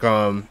 but like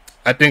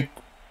I think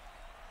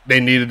they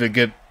needed to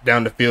get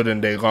down the field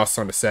and they lost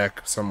on the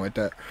sack, something like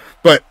that.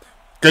 But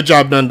good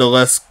job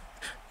nonetheless.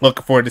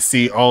 Looking forward to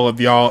see all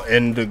of y'all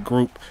in the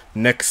group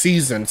next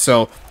season.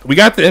 So we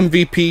got the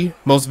MVP,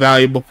 most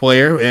valuable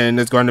player,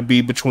 and it's going to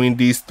be between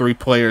these three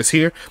players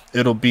here.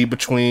 It'll be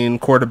between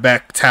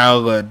quarterback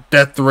Tyler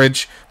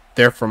Deathridge.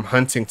 They're from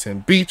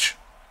Huntington Beach.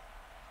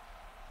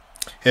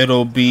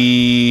 It'll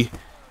be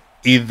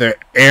either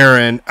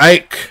Aaron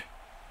Ike.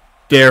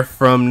 They're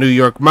from New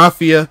York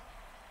Mafia.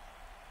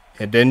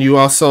 And then you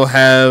also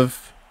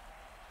have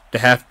the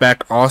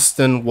halfback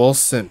Austin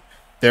Wilson.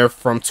 They're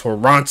from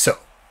Toronto.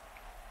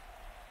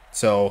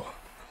 So,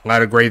 a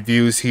lot of great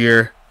views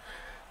here.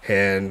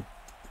 And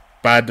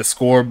by the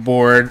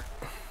scoreboard,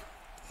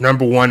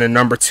 number 1 and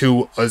number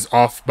 2 is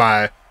off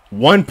by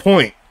 1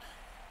 point.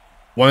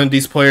 One of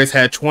these players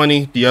had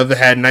 20, the other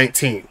had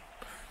 19.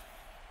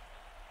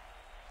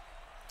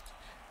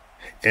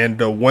 And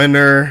the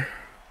winner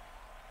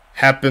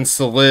happens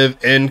to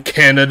live in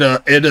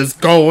Canada. It is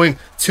going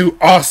to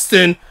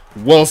Austin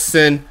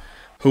Wilson,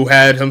 who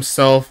had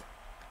himself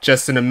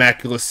just an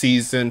immaculate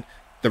season.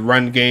 The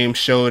run game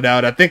showed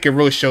out. I think it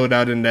really showed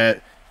out in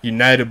that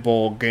United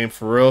Bowl game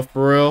for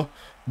real.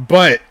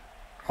 But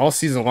all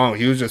season long,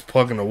 he was just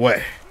plugging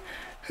away.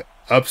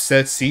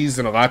 Upset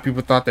season. A lot of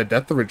people thought that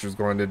Deathridge was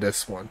going to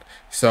this one.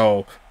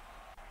 So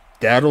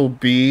that'll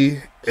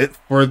be it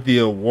for the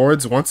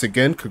awards. Once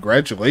again,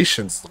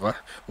 congratulations. A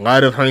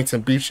lot of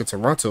Huntington Beach and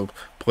Toronto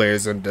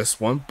players in this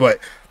one. But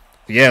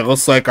yeah, it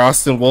looks like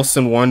Austin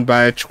Wilson won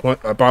by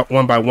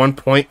 1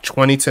 point,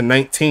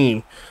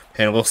 20-19.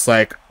 And it looks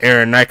like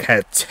Aaron Ike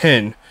had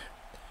 10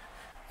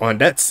 on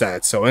that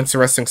side. So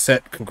interesting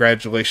set.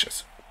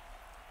 Congratulations.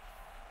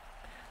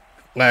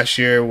 Last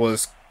year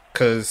was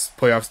because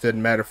playoffs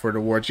didn't matter for the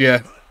awards.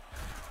 Yeah.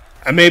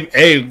 I mean,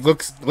 hey,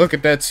 look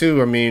at that too.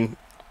 I mean,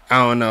 I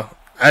don't know.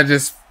 I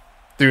just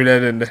threw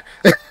that in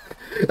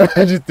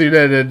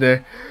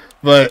there.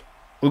 But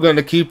we're going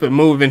to keep it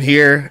moving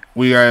here.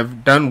 We are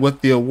done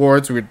with the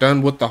awards. We're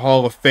done with the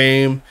Hall of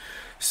Fame.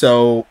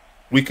 So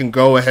we can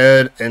go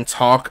ahead and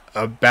talk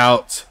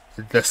about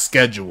the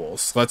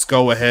schedules. Let's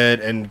go ahead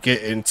and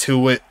get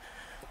into it.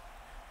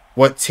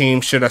 What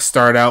team should I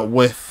start out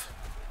with?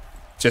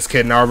 Just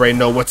kidding. I already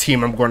know what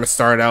team I'm going to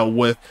start out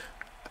with.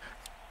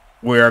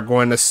 We are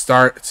going to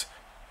start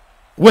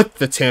with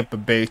the Tampa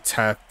Bay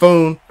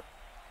Typhoon.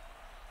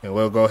 And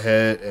we'll go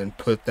ahead and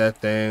put that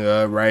thing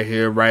right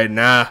here, right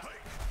now.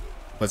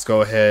 Let's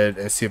go ahead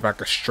and see if I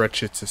can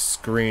stretch it to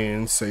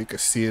screen so you can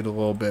see it a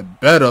little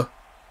bit better.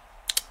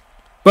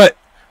 But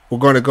we're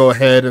going to go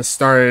ahead and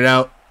start it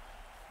out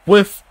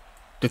with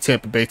the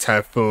Tampa Bay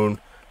Typhoon.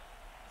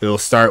 It'll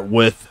start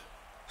with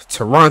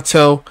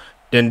Toronto.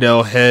 Then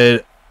they'll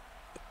head,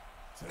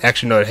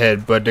 actually not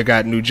head, but they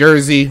got New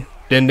Jersey.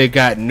 Then they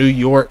got New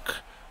York.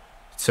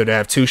 So they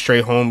have 2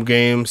 straight home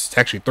games.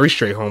 Actually 3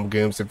 straight home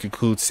games if you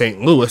include St.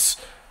 Louis.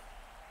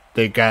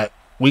 They got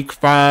week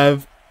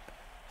 5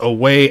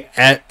 away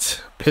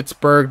at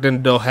Pittsburgh.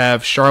 Then they'll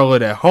have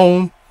Charlotte at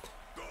home.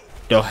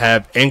 They'll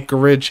have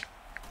Anchorage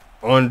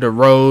on the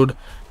road.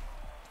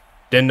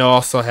 Then they'll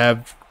also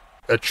have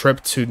a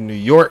trip to New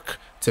York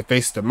to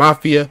face the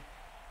Mafia.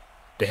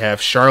 They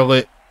have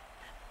Charlotte.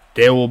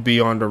 They will be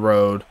on the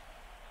road.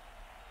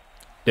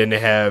 Then they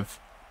have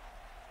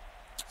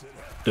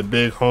the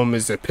big home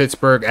is at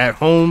Pittsburgh at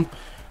home.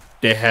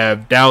 They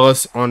have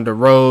Dallas on the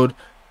road.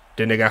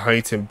 Then they got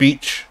Huntington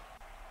Beach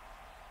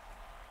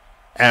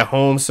at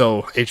home.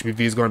 So HBV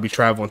is going to be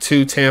traveling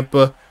to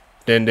Tampa.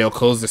 Then they'll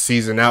close the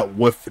season out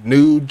with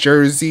New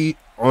Jersey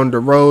on the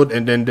road.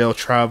 And then they'll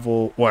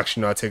travel. Well,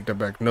 actually, no, I take that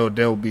back. No,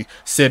 they'll be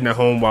sitting at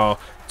home while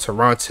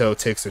Toronto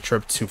takes a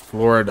trip to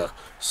Florida.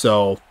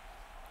 So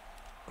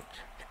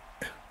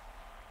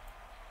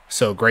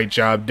great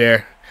job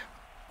there.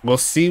 We'll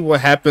see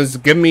what happens.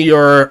 Give me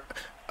your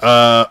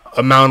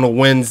amount of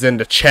wins in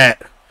the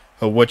chat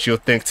of what you'll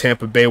think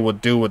Tampa Bay will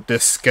do with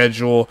this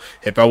schedule.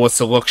 If I was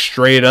to look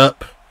straight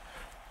up,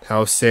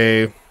 I'll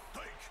say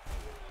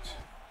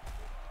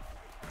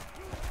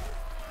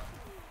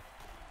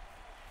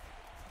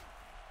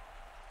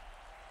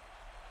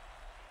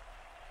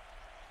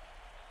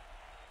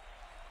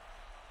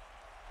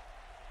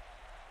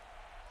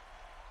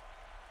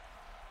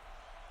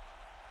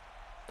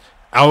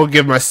I'll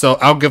give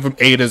them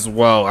 8 as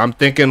well. I'm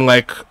thinking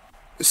like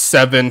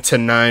 7 to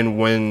 9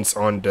 wins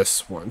on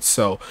this one.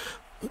 So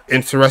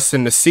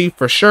interesting to see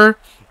for sure.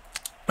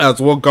 As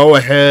we'll go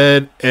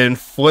ahead and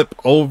flip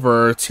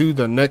over to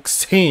the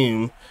next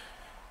team.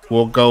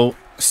 We'll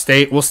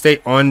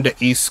stay on the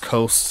East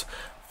Coast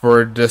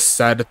for this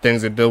side of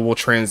things, and then we'll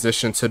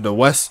transition to the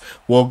West.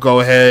 We'll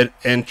go ahead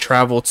and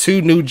travel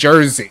to New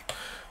Jersey.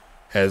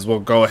 As we'll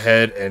go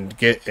ahead and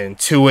get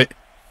into it.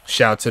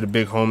 Shout out to the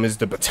big homies,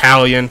 the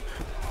Battalion,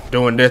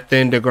 doing their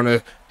thing. They're going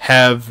to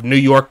have New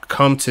York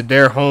come to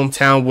their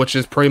hometown, which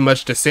is pretty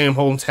much the same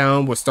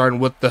hometown. We're starting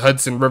with the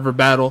Hudson River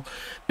battle.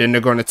 Then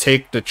they're going to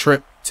take the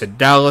trip to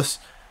Dallas.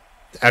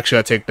 Actually,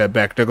 I take that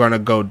back. They're going to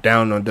go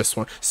down on this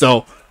one.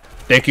 So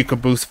thank you,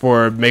 Caboose,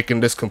 for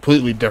making this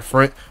completely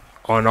different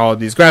on all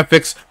these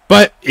graphics.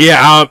 But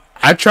yeah,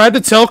 I tried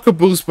to tell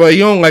Caboose, but he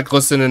don't like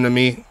listening to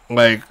me.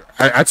 Like,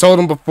 I told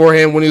him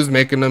beforehand when he was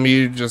making them,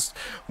 you just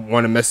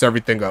want to mess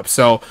everything up.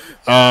 So,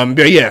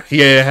 but yeah, he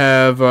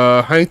have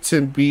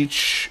Huntington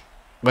Beach.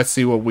 Let's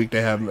see what week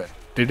they have.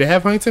 Did they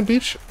have Huntington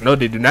Beach? No,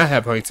 they do not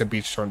have Huntington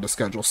Beach on the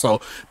schedule. So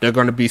they're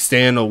going to be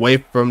staying away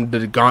from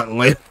the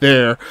gauntlet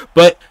there.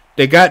 But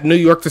they got New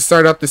York to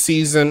start out the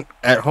season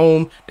at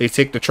home. They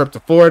take the trip to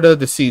Florida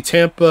to see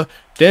Tampa.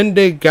 Then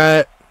they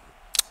got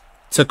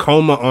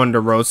Tacoma on the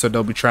road, so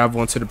they'll be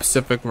traveling to the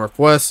Pacific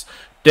Northwest.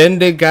 Then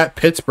they got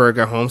Pittsburgh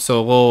at home, so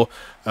a little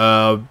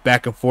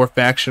back and forth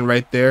action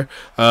right there.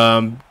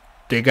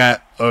 They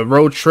got a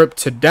road trip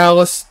to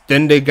Dallas.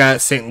 Then they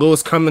got St.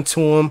 Louis coming to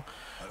them.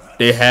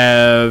 They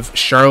have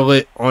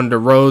Charlotte on the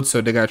road, so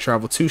they got to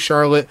travel to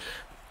Charlotte.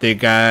 They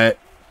got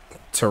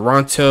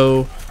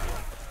Toronto.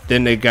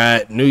 Then they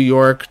got New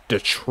York,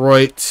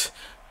 Detroit.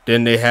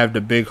 Then they have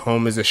the big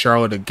home is at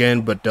Charlotte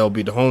again, but they'll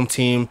be the home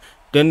team.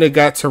 Then they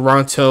got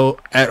Toronto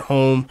at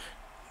home.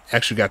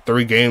 Actually got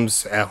 3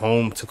 games at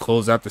home to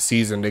close out the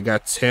season. They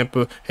got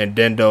Tampa, and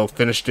then they'll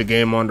finish the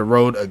game on the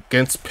road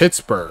against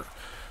Pittsburgh.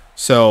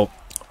 So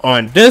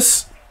on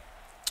this,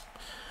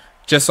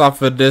 just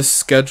off of this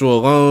schedule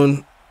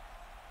alone,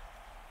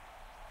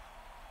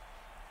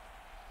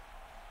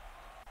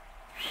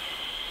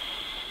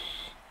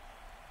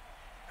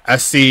 I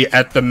see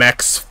at the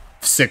max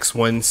 6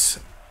 wins.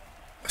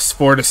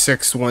 4 to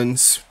 6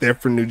 wins there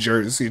for New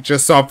Jersey,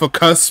 just off a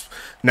cusp,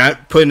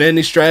 not putting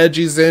any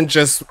strategies in,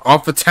 just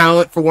off of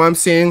talent for what I'm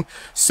seeing.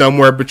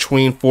 Somewhere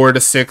between 4 to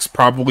 6,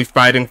 probably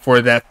fighting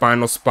for that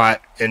final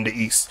spot in the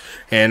East.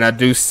 And I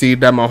do see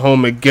that my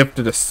homie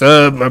gifted a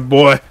sub, my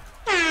boy.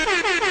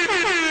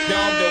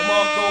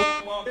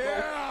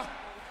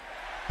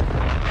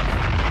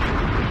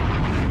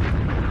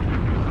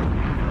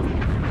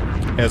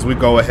 As we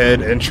go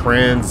ahead and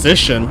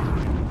transition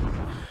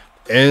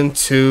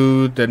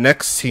into the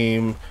next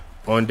team,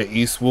 On the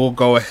East, we'll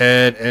go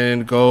ahead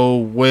and go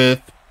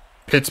with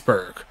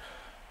Pittsburgh.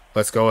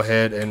 Let's go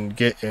ahead and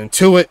get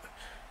into it.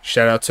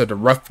 Shout out to the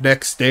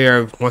Roughnecks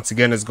there. Once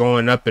again, is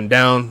going up and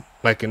down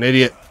like an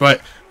idiot.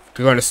 But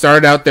they're going to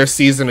start out their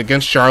season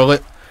against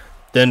Charlotte.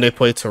 Then they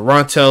play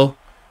Toronto.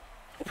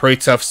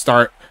 Pretty tough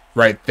start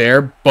right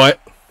there. But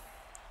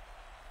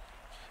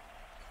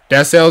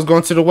that say I was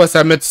going to the West.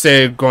 I meant to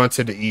say going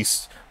to the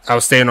East. I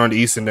was staying on the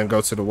East and then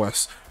go to the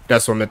West.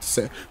 That's what I meant to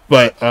say.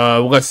 But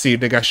let's see.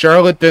 They got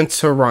Charlotte, then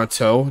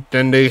Toronto.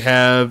 Then they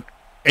have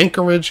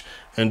Anchorage.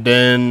 And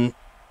then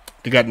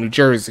they got New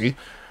Jersey.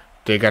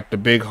 They got the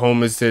big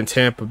homers in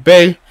Tampa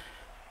Bay.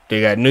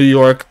 They got New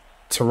York,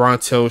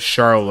 Toronto,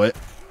 Charlotte.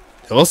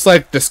 It looks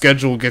like the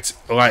schedule gets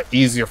a lot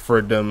easier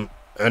for them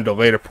in the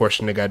later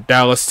portion. They got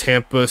Dallas,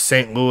 Tampa,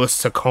 St.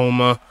 Louis,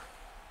 Tacoma.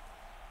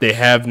 They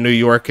have New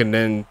York and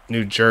then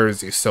New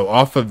Jersey. So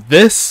off of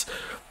this,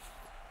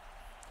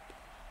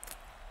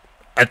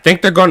 I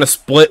think they're going to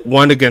split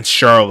one against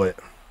Charlotte.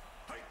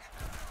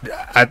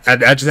 I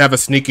just have a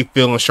sneaky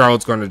feeling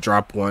Charlotte's going to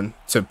drop one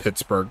to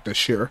Pittsburgh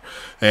this year.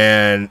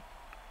 And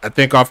I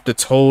think off the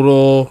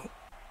total,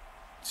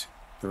 2,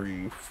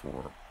 3,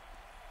 4,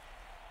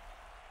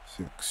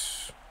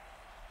 6.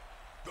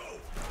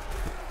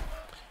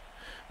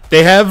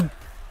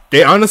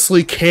 They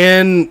honestly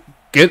can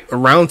get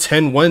around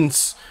 10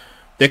 wins.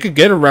 They could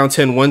get around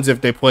 10 wins if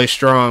they play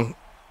strong.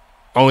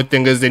 Only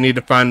thing is they need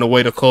to find a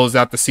way to close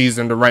out the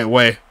season the right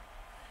way.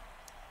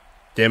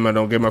 Damn, I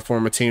don't get my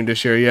former team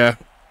this year.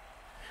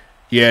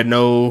 Yeah,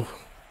 no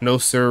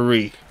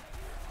siree.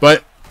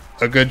 But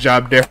a good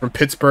job there from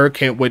Pittsburgh.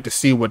 Can't wait to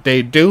see what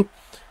they do.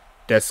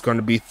 That's going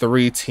to be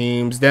 3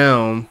 teams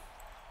down.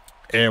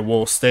 And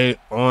we'll stay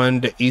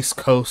on the East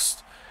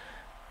Coast.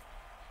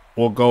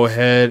 We'll go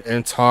ahead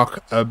and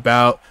talk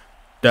about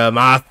the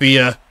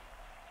Mafia.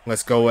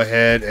 Let's go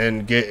ahead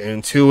and get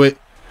into it.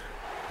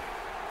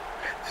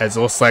 As it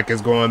looks like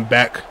it's going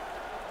back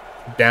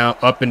down,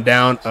 up and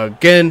down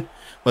again.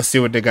 Let's see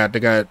what they got. They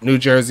got New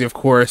Jersey, of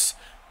course.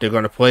 They're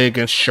going to play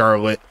against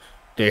Charlotte.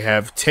 They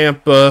have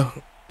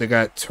Tampa. They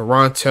got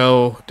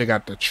Toronto. They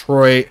got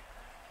Detroit.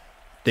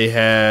 They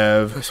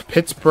have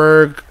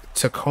Pittsburgh,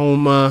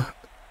 Tacoma,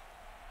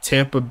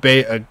 Tampa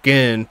Bay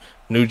again,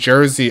 New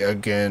Jersey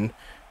again.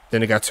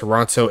 Then they got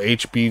Toronto,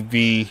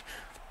 HBV,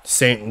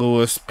 St.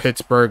 Louis,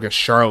 Pittsburgh, and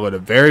Charlotte. A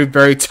very,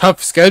 very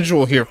tough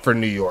schedule here for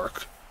New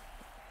York.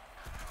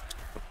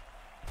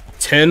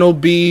 10 will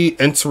be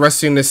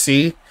interesting to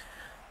see.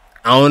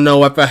 I don't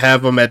know if I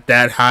have them at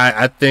that high.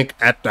 I think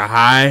at the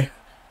high,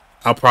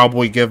 I'll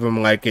probably give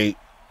them like 8,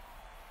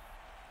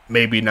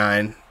 maybe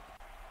 9.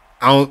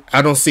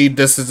 I don't see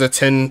this as a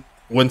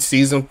 10-win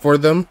season for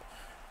them.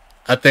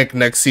 I think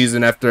next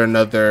season, after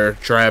another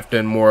draft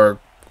and more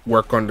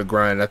work on the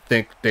grind, I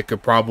think they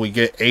could probably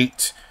get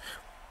 8.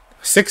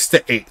 6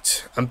 to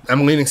 8.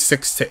 I'm leaning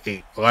 6 to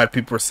 8. A lot of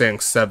people are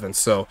saying 7,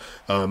 so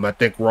I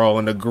think we're all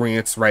in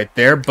agreement right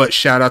there. But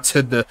shout out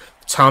to the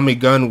Tommy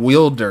Gun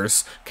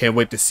wielders. Can't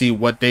wait to see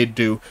what they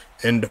do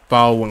in the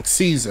following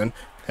season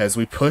as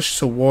we push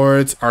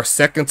towards our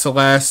second to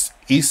last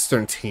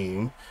Eastern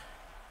team.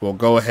 We'll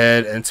go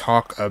ahead and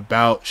talk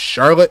about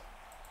Charlotte,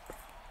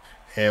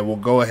 and we'll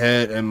go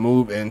ahead and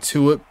move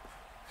into it.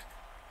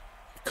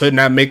 Could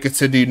not make it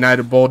to the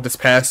United Bowl this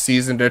past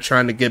season. They're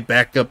trying to get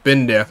back up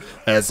in there.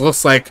 As it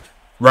looks like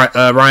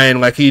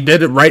Ryan, like he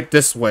did it right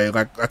this way.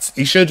 Like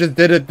he should have just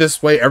did it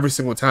this way every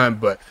single time,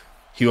 but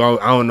I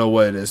don't know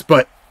what it is.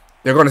 But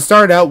they're going to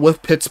start out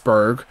with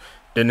Pittsburgh.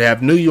 Then they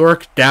have New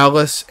York,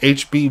 Dallas,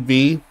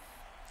 HBV.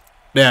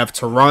 They have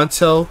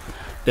Toronto.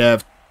 They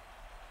have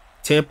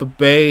Tampa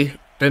Bay.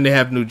 Then they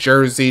have New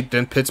Jersey.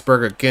 Then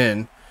Pittsburgh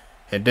again.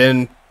 And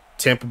then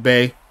Tampa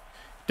Bay.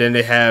 Then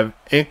they have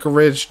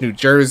Anchorage, New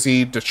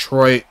Jersey,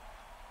 Detroit,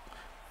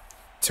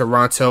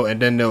 Toronto,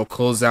 and then they'll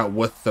close out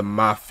with the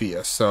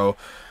Mafia. So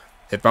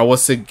if I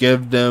was to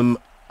give them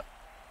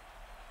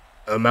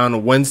amount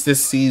of wins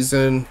this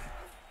season,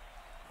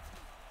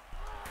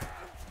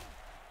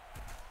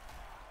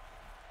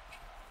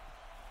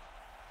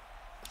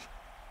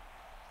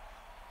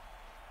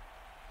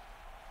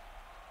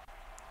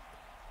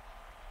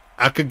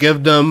 I could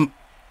give them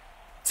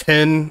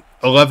 10,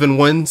 11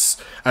 wins.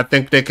 I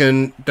think they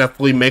can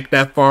definitely make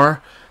that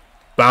far.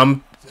 But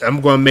I'm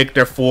going to make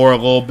their floor a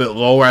little bit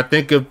lower. I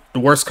think if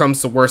the worst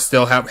comes to worst,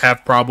 they'll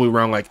have probably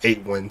around like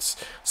 8 wins.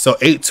 So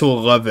 8 to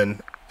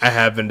 11 I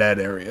have in that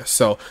area.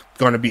 So it's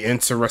going to be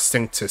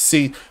interesting to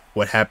see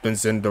what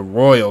happens in the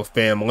Royal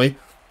family.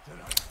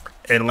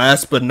 And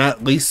last but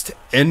not least,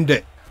 in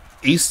the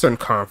Eastern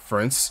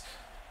Conference,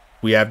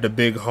 we have the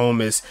big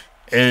homies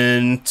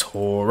in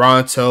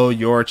Toronto,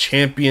 your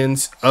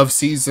champions of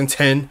Season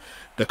 10.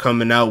 They're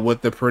coming out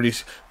with a pretty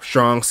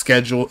strong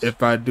schedule,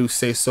 if I do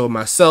say so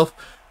myself.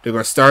 They're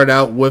going to start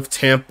out with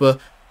Tampa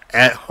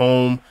at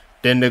home.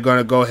 Then they're going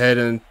to go ahead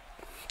and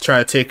try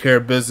to take care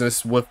of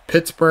business with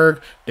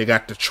Pittsburgh. They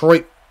got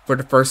Detroit for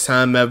the first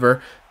time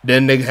ever.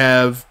 Then they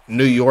have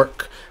New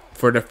York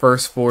for the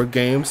first 4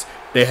 games.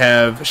 They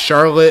have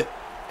Charlotte,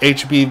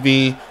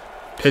 HBV,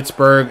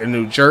 Pittsburgh, and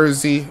New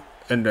Jersey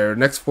in their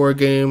next 4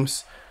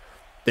 games.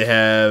 They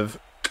have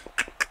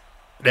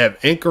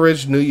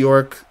Anchorage, New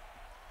York,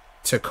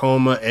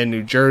 Tacoma, and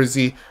New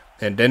Jersey.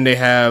 And then they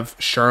have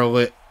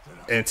Charlotte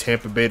and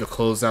Tampa Bay to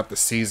close out the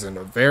season.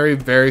 A very,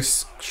 very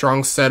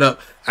strong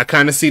setup. I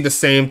kind of see the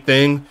same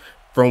thing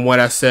from what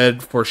I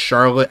said for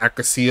Charlotte. I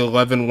could see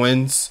 11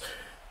 wins,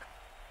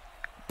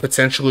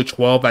 potentially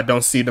 12. I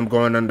don't see them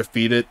going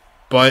undefeated,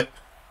 but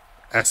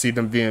I see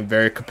them being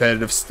very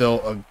competitive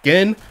still.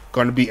 Again,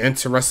 going to be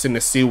interesting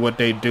to see what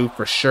they do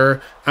for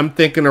sure. I'm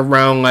thinking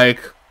around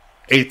like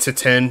 8 to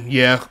 10.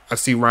 Yeah, I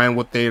see Ryan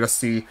with 8. I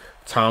see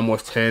Tom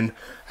with 10.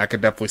 I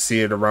could definitely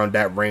see it around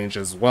that range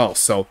as well.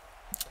 So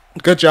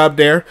good job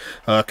there.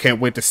 Can't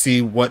wait to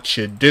see what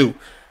you do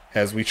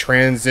as we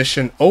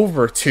transition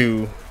over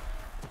to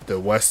the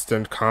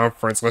Western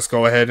Conference. Let's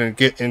go ahead and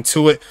get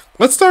into it.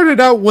 Let's start it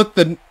out with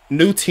the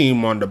new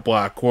team on the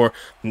block, or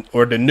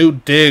the new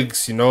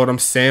digs. You know what I'm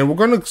saying? We're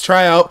going to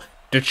try out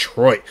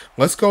Detroit.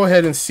 Let's go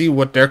ahead and see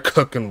what they're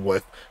cooking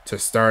with to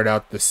start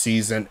out the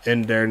season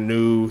in their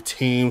new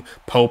team.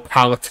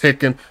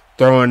 Politicking,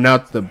 throwing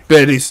out the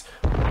biddies.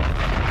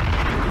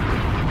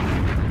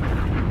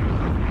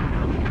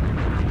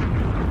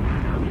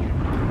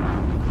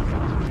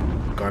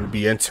 Gonna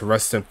be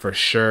interesting for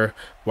sure.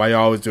 Why you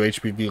always do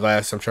HPV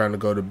last? I'm trying to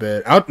go to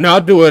bed.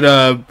 I'll do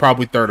it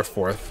probably third or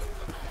fourth.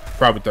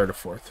 Probably third or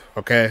fourth.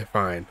 Okay,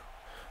 fine.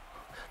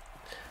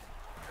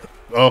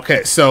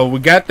 Okay, so we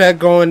got that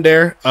going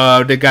there.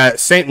 They got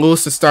St.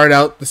 Louis to start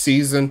out the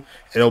season.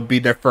 It'll be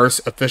their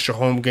first official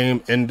home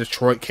game in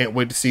Detroit. Can't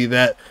wait to see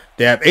that.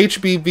 They have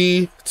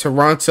HBV,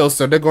 Toronto,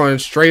 so they're going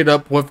straight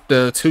up with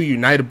the 2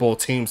 United Bowl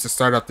teams to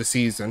start out the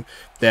season.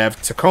 They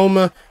have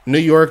Tacoma, New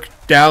York,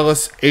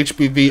 Dallas,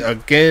 HBV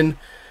again.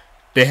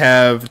 They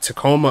have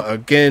Tacoma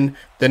again.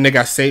 Then they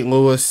got St.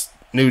 Louis,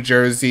 New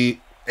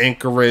Jersey,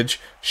 Anchorage,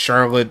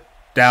 Charlotte,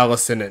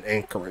 Dallas, and then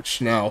Anchorage.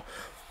 Now,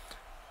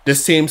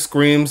 this team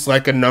screams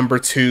like a number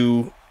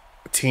 2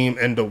 team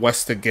in the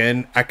West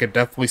again. I could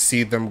definitely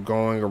see them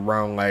going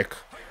around like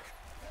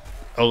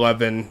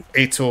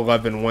 8 to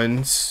 11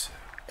 wins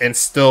and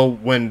still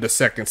win the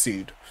 2nd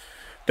seed.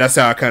 That's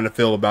how I kind of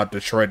feel about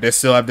Detroit. They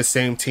still have the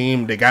same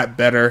team. They got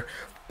better.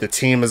 The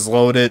team is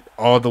loaded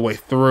all the way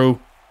through.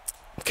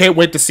 Can't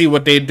wait to see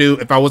what they do.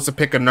 If I was to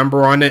pick a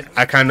number on it,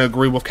 I kind of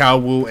agree with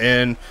Cal Wu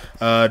and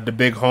the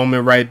big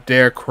homie right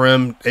there,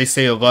 Krim. They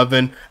say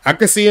 11. I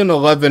could see an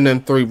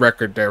 11-3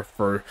 record there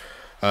for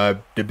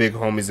the big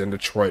homies in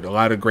Detroit. A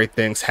lot of great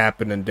things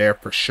happening there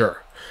for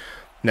sure.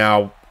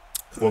 Now,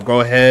 we'll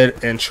go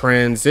ahead and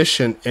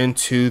transition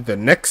into the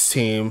next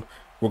team.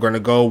 We're going to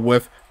go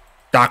with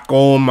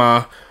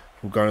Tacoma.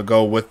 We're going to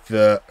go with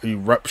the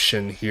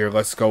Eruption here.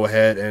 Let's go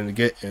ahead and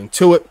get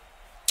into it.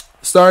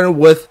 Starting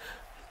with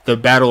the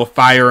Battle of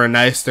Fire and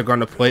Ice. They're going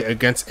to play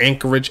against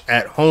Anchorage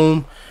at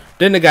home.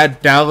 Then they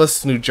got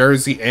Dallas, New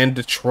Jersey, and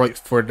Detroit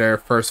for their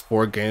first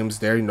 4 games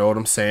there. You know what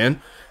I'm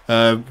saying?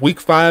 Week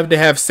 5, they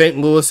have St.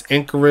 Louis,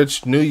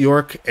 Anchorage, New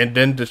York, and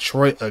then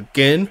Detroit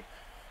again.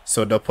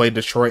 So they'll play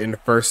Detroit in the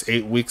first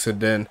 8 weeks,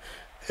 and then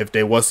if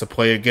they was to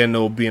play again,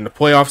 they'll be in the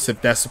playoffs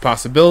if that's a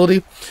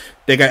possibility.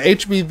 They got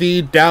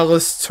HBV,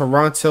 Dallas,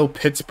 Toronto,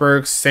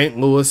 Pittsburgh, St.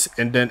 Louis,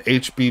 and then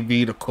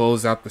HBV to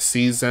close out the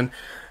season.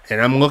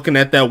 And I'm looking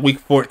at that Week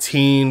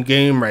 14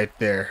 game right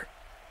there.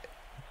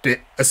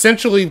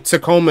 Essentially,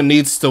 Tacoma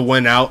needs to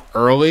win out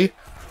early,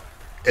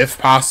 if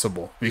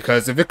possible.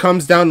 Because if it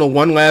comes down to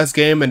one last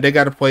game and they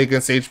got to play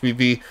against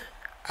HBV,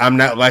 I'm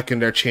not liking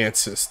their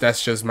chances.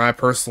 That's just my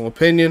personal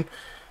opinion.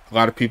 A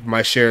lot of people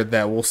might share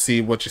that. We'll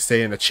see what you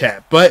say in the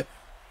chat. But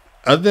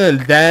other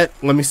than that,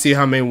 let me see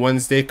how many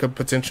wins they could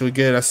potentially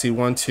get. I see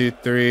 1, 2,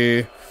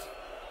 3,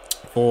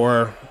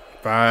 4,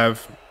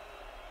 5,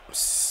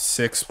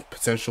 6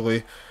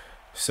 potentially,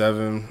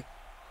 7,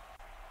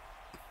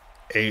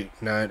 8,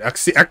 9. I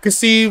could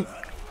see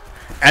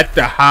at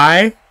the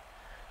high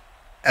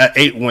at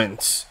 8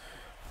 wins.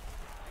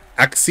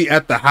 I could see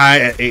at the high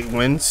at 8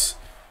 wins.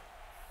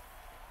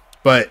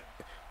 But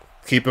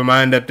keep in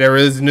mind that there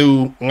is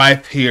new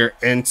life here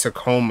in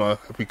Tacoma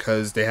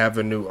because they have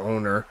a new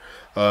owner.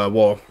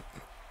 Well,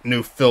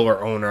 new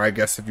filler owner, I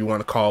guess, if you want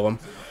to call him.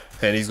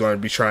 And he's going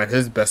to be trying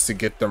his best to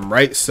get them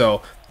right.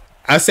 So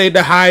I say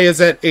the high is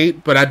at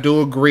 8, but I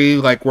do agree,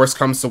 like, worst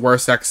comes to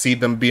worst, I can see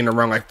them being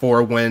around like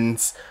 4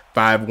 wins,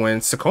 5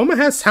 wins. Tacoma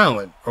has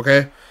talent,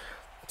 okay?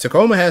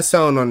 Tacoma has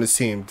talent on this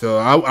team. So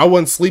I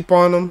wouldn't sleep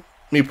on them,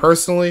 me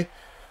personally.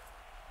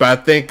 But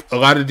I think a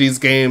lot of these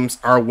games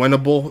are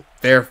winnable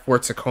there for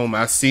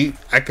Tacoma.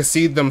 I could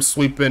see them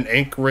sweeping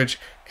Anchorage,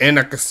 and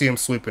I could see them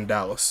sweeping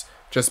Dallas.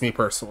 Just me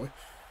personally.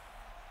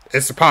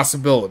 It's a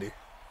possibility.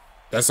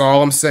 That's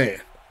all I'm saying.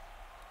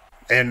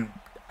 And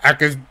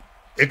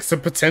it's a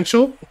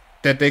potential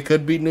that they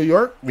could beat New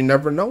York. We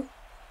never know.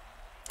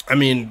 I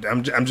mean,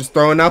 I'm just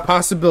throwing out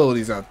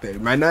possibilities out there. You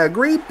might not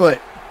agree,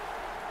 but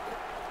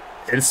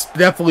it's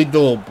definitely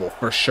doable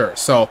for sure.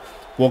 So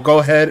we'll go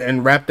ahead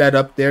and wrap that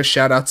up there.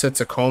 Shout out to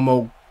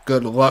Tacoma.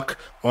 Good luck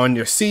on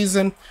your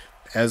season.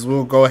 as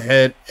we'll go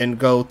ahead and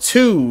go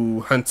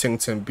to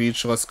Huntington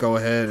Beach. Let's go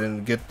ahead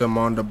and get them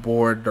on the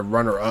board, the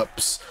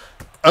runner-ups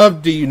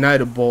of the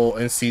United Bowl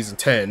in Season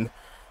 10.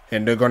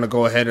 And they're going to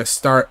go ahead and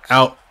start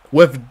out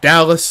with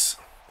Dallas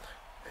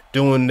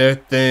doing their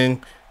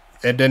thing.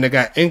 And then they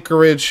got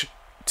Anchorage,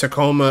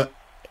 Tacoma,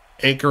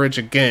 Anchorage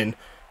again.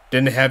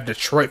 Then they have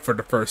Detroit for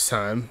the first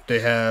time. They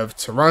have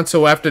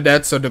Toronto after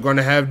that, so they're going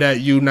to have that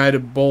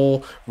United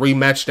Bowl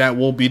rematch. That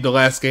will be the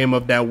last game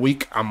of that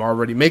week. I'm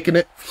already making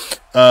it.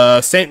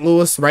 St.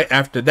 Louis right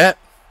after that.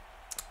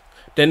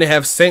 Then they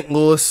have St.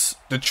 Louis,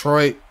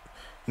 Detroit,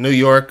 New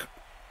York,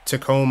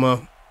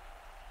 Tacoma.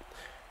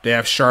 They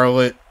have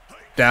Charlotte,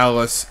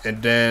 Dallas,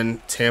 and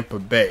then Tampa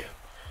Bay.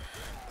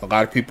 A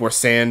lot of people are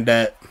saying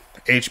that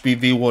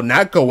HBV will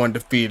not go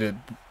undefeated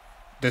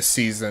this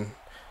season.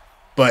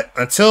 But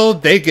until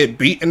they get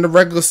beat in the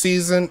regular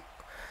season,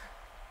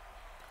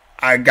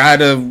 I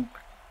gotta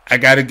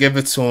give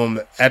it to them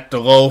at the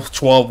low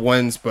 12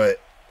 wins.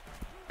 But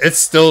it's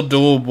still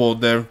doable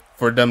there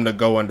for them to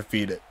go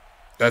undefeated.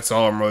 That's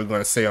all I'm really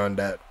going to say on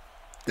that.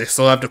 They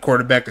still have the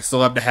quarterback. They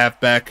still have the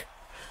halfback.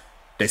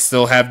 They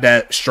still have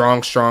that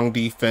strong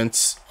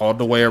defense all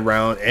the way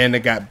around. And they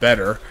got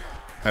better.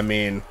 I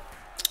mean,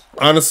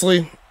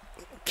 honestly,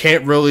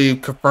 can't really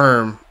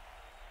confirm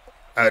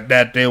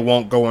that they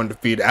won't go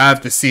undefeated. I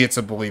have to see it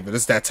to believe it.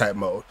 It's that type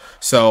mode.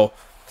 So,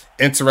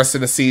 interested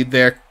to see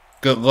there.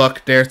 Good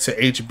luck there to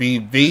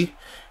HBV.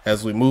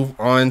 As we move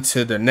on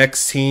to the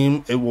next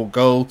team, it will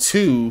go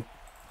to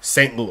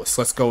St. Louis.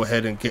 Let's go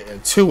ahead and get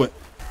into it.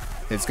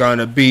 It's going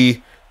to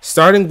be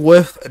starting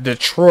with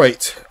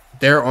Detroit.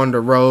 They're on the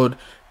road.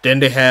 Then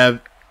they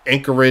have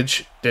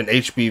Anchorage, then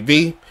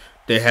HBV.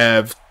 They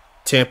have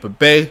Tampa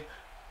Bay.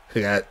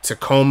 They got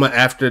Tacoma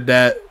after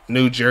that,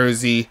 New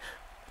Jersey,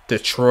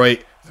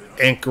 Detroit,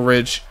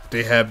 Anchorage.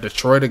 They have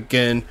Detroit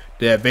again.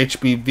 They have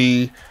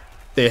HBV.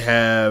 They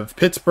have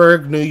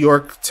Pittsburgh, New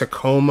York,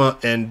 Tacoma,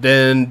 and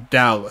then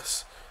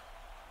Dallas.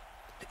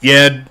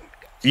 Yeah,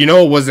 you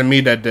know it wasn't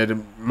me that did it.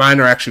 Mine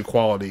are actually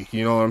quality.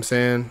 You know what I'm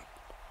saying?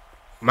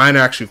 Mine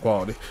are actually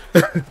quality.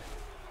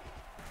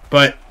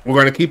 But we're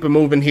going to keep it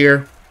moving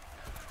here.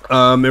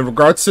 In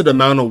regards to the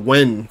amount of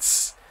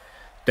wins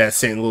that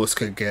St. Louis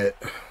could get.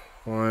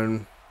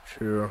 1,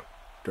 2,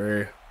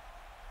 3.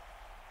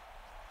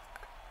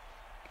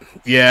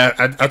 Yeah,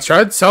 I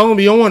tried telling him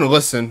you don't want to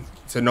listen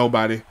to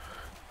nobody.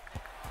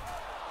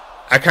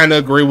 I kind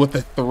of agree with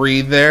the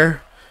 3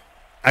 there.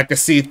 I could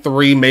see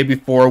 3, maybe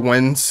 4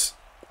 wins.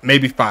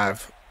 Maybe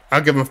 5.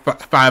 I'll give them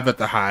 5 at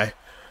the high.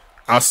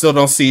 I still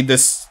don't see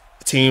this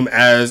team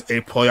as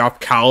a playoff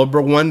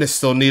caliber one. They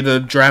still need a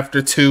draft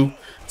or 2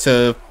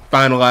 to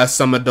finalize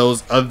some of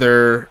those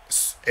other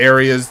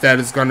areas that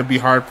is going to be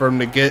hard for them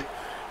to get.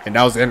 And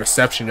that was an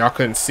interception. Y'all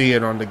couldn't see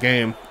it on the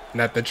game.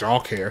 Not that y'all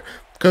care.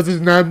 Because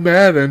it's not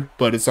Madden.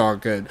 But it's all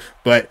good.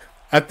 But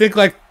I think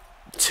like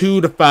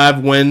 2 to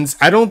 5 wins.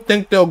 I don't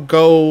think they'll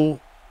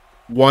go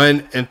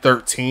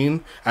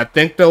 1-13. I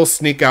think they'll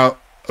sneak out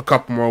a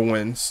couple more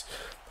wins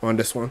on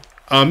this one.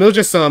 It was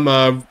just some,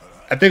 I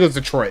think it was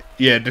Detroit.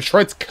 Yeah,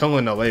 Detroit's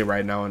killing LA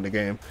right now in the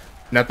game.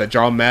 Not that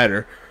y'all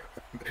matter.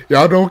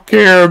 Y'all don't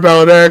care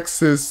about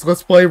X's.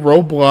 Let's play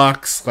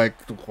Roblox. Like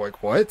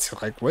what?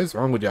 Like, what is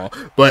wrong with y'all?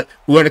 But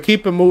we're going to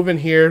keep it moving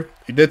here.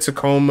 We did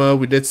Tacoma.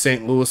 We did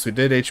St. Louis. We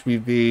did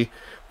HBV.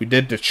 We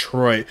did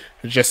Detroit.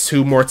 There's just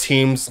 2 more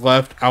teams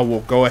left. I will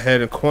go ahead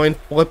and coin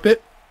flip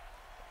it.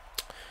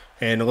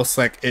 And it looks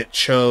like it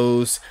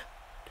chose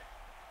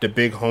the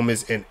big home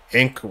is in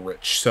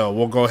Anchorage. So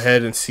we'll go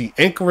ahead and see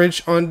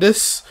Anchorage on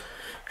this.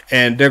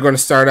 And they're going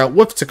to start out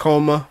with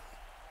Tacoma.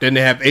 Then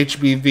they have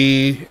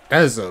HBV.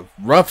 That is a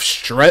rough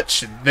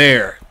stretch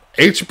there.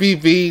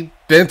 HBV,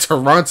 then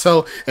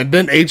Toronto, and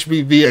then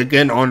HBV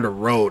again on the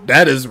road.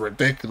 That is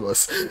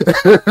ridiculous.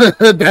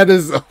 That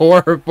is a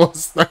horrible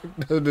start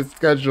to the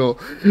schedule.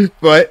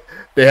 But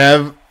they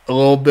have a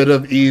little bit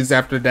of ease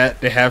after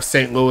that. They have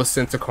St. Louis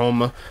and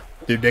Tacoma.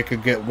 They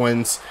could get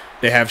wins.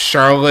 They have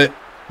Charlotte.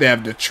 They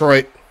have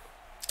Detroit.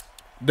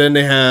 Then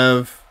they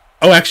have...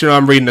 Oh, actually, no,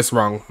 I'm reading this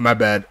wrong. My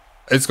bad.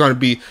 It's going to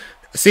be...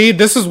 See,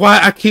 this is why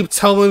I keep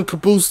telling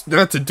Caboose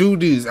not to do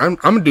these. I'm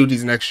going to do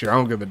these next year. I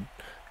don't give a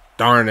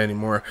darn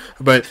anymore.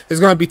 But it's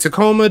going to be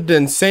Tacoma,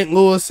 then St.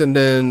 Louis, and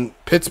then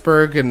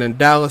Pittsburgh, and then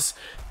Dallas.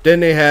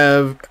 Then they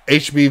have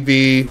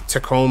HBV,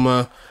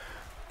 Tacoma,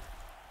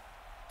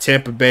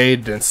 Tampa Bay,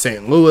 then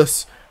St.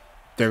 Louis.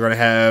 They're going to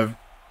have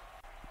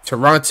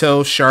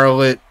Toronto,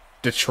 Charlotte,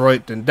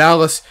 Detroit, then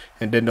Dallas.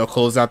 And then they'll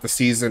close out the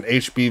season,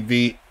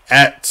 HBV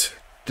at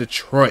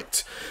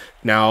Detroit.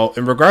 Now,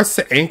 in regards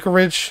to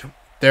Anchorage...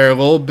 They're a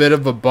little bit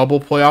of a bubble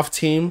playoff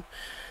team.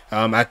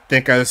 I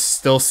think I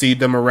still see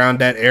them around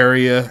that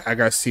area. I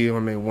got to see how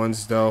many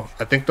ones, though.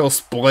 I think they'll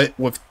split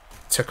with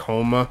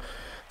Tacoma.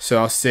 So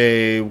I'll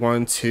say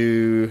 1,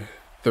 2,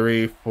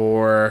 3,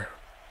 4,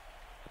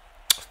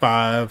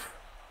 5.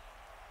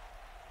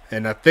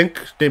 And I think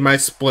they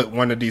might split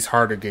one of these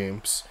harder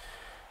games.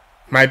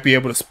 Might be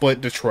able to split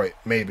Detroit,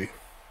 maybe.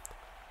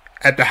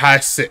 At the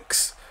high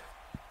 6.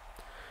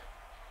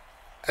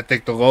 I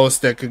think the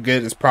lowest they could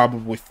get is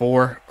probably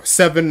 4,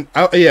 7.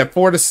 Yeah,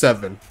 4 to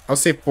 7. I'll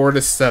say 4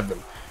 to 7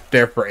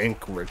 there for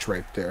Anchorage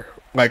right there.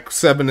 Like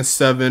 7 to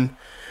 7.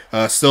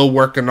 Still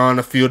working on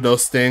a few of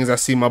those things. I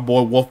see my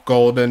boy Wolf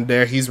Gold in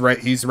there. He's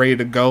ready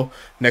to go.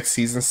 Next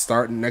season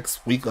starting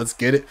next week. Let's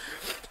get it.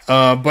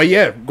 But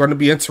yeah, going to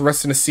be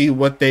interesting to see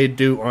what they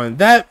do on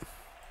that.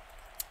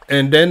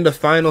 And then the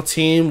final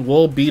team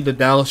will be the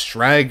Dallas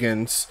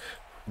Dragons.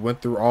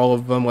 Went through all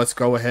of them. Let's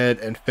go ahead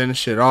and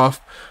finish it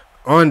off.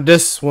 On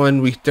this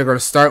one, they're going to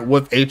start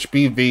with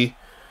HBV.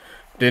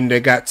 Then they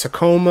got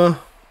Tacoma,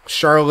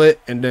 Charlotte,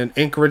 and then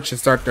Anchorage to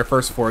start their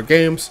first 4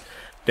 games.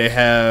 They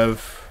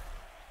have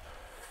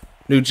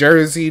New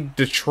Jersey,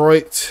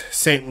 Detroit,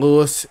 St.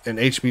 Louis, and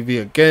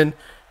HBV again.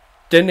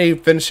 Then they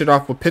finish it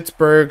off with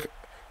Pittsburgh,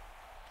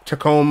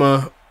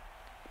 Tacoma,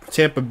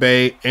 Tampa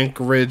Bay,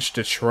 Anchorage,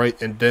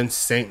 Detroit, and then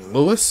St.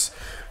 Louis.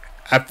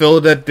 I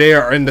feel that they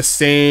are in the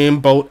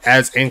same boat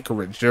as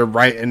Anchorage. They're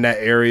right in that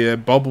area.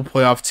 Bubble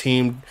playoff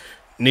team,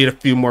 need a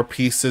few more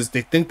pieces.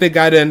 They think they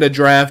got it in the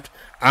draft.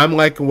 I'm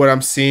liking what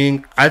I'm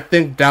seeing. I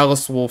think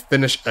Dallas will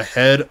finish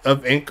ahead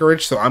of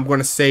Anchorage. So I'm going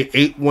to say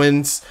 8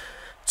 wins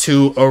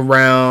to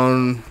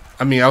around,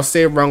 I'll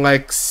say around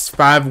like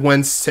 5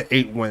 wins to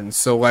 8 wins.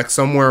 So like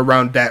somewhere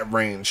around that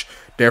range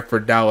there for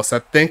Dallas. I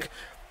think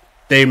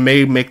they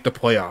may make the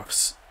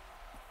playoffs,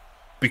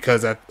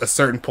 because a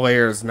certain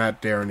player is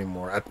not there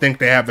anymore. I think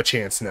they have a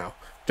chance now.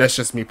 That's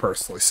just me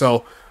personally.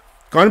 So,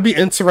 going to be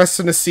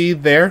interesting to see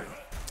there,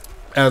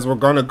 as we're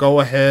going to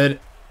go ahead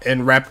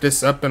and wrap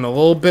this up in a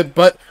little bit.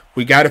 But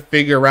we got to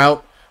figure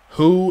out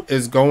who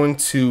is going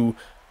to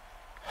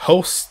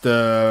host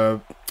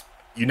the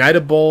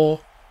United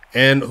Bowl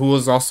and who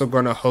is also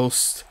going to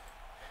host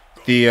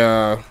the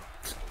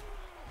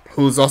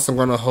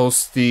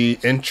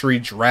entry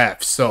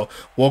draft. So,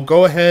 we'll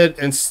go ahead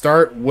and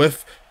start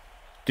with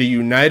the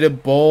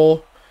United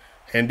Bowl,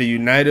 and the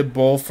United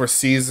Bowl for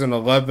season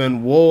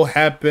 11 will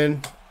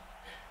happen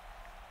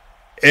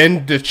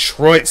in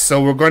Detroit.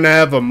 So we're going to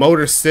have a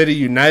Motor City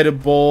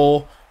United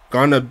Bowl.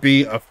 Going to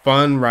be a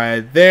fun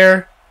ride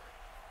there.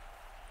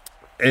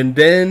 And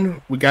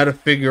then we got to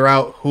figure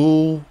out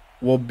who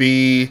will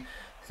be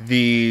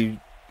the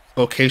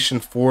location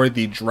for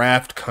the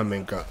draft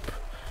coming up.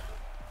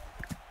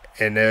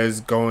 And it is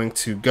going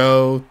to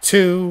go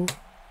to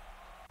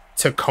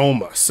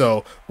Tacoma.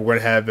 So we're going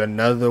to have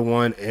another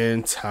one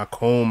in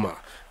Tacoma.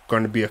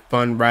 Going to be a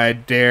fun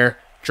ride there.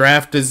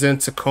 Draft is in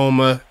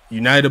Tacoma.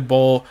 United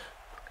Bowl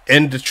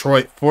in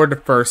Detroit for the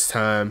first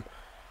time.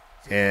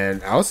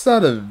 And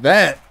outside of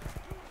that,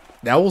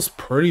 that was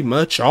pretty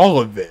much all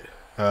of it.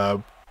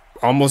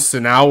 Almost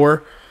an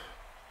hour.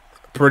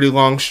 Pretty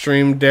long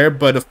stream there,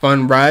 but a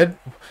fun ride.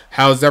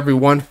 How's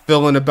everyone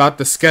feeling about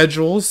the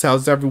schedules?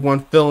 How's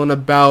everyone feeling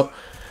about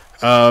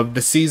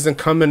the season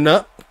coming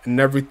up and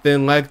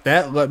everything like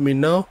that? Let me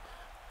know.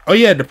 Oh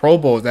yeah, the Pro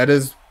Bowls. That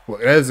is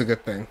a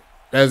good thing.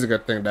 That is a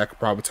good thing that I could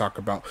probably talk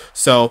about.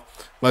 So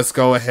let's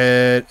go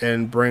ahead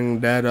and bring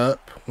that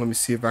up. Let me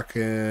see if I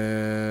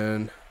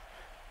can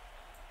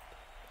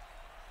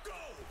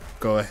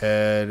go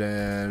ahead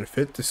and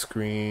fit the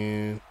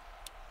screen.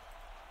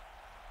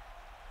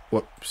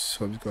 Whoops.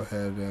 Let's go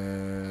ahead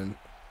and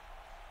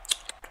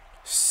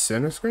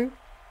center screen.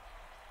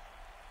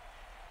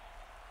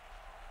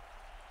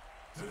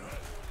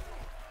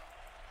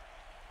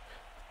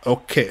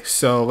 Okay,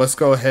 so let's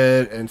go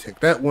ahead and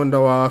take that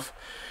window off,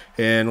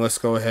 and let's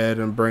go ahead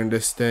and bring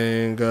this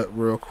thing up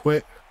real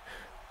quick.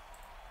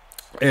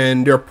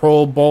 And your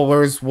Pro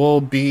Bowlers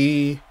will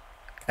be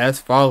as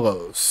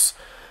follows,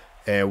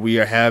 and we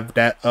have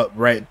that up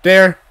right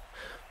there.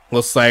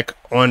 Looks like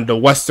on the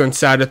western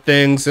side of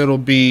things, it'll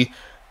be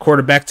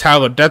quarterback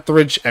Tyler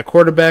Deathridge at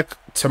quarterback.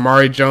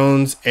 Tamari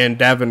Jones and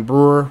Davin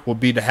Brewer will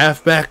be the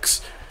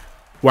halfbacks.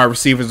 Wide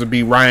receivers will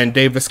be Ryan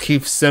Davis,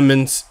 Keith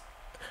Simmons,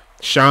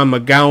 Sean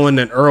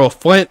McGowan, and Earl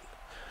Flint.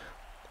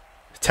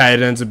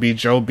 Tight ends will be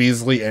Joe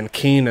Beasley and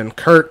Keenan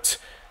Kurt.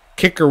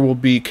 Kicker will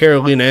be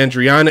Carolina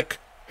Andrionic.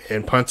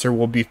 And punter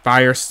will be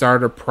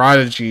Firestarter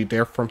Prodigy.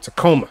 They're from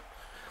Tacoma.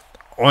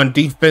 On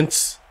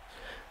defense,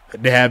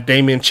 they have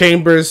Damian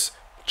Chambers,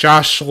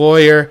 Josh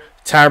Lawyer,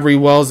 Tyree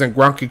Wells, and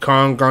Gronky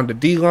Kong on the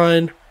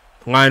D-line.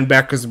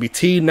 Linebackers will be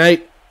T.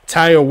 Knight,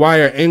 Tyre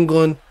Wire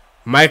England,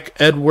 Mike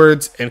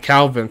Edwards, and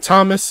Calvin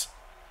Thomas.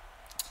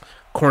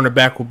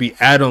 Cornerback will be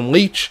Adam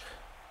Leach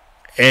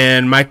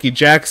and Mikey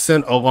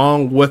Jackson,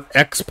 along with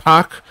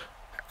X-Pac.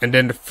 And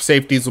then the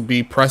safeties will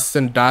be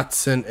Preston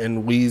Dotson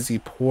and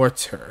Weezy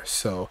Porter.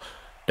 So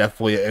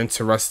definitely an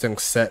interesting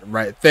set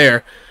right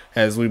there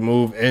as we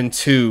move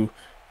into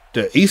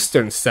the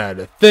eastern side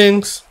of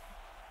things.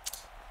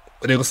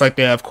 It looks like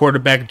they have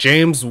quarterback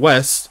James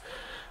West.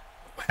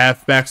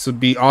 Halfbacks would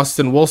be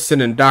Austin Wilson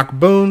and Doc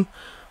Boone.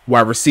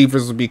 Wide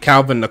receivers would be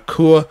Calvin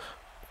Nakua,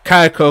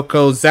 Kai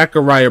Coco,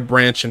 Zachariah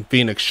Branch, and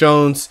Phoenix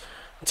Jones.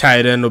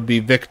 Tight end will be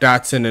Vic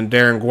Dotson and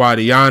Darren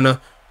Guadiana.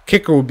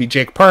 Kicker will be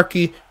Jake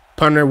Parkey.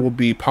 Punter will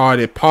be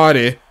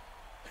Pade.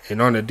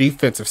 And on the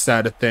defensive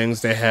side of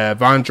things, they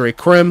have Andre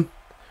Krim,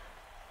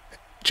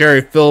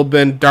 Jerry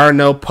Philbin,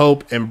 Darnell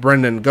Pope, and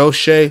Brendan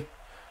Gaucher.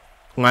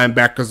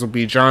 Linebackers will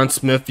be John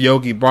Smith,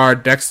 Yogi Barr,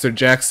 Dexter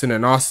Jackson,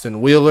 and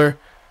Austin Wheeler.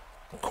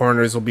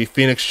 Corners will be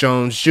Phoenix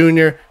Jones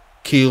Jr.,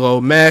 Kilo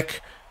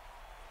Mack,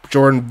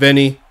 Jordan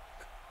Vinny,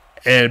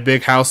 and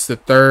Big House the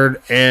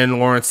third, and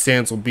Lawrence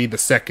Sands will be the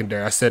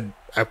secondary.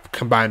 I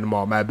combined them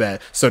all, my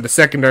bad. So the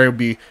secondary will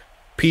be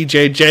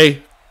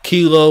PJJ,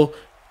 Kilo,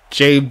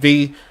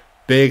 JV,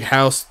 Big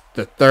House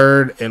the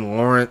third, and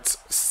Lawrence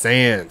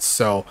Sands.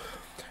 So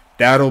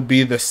that'll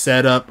be the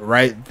setup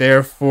right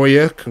there for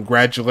you.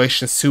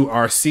 Congratulations to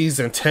our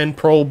Season 10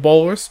 Pro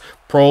Bowlers.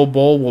 Pro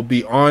Bowl will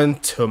be on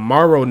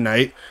tomorrow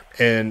night,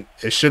 and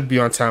it should be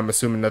on time,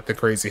 assuming nothing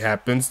crazy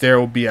happens. There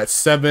will be at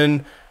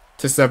 7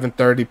 to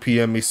 7:30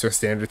 p.m. Eastern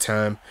Standard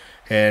Time.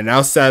 And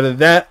outside of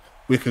that,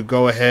 we could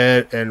go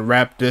ahead and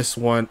wrap this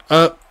one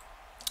up.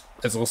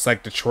 It looks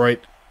like Detroit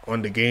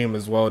on the game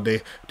as well.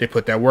 They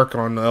put that work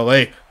on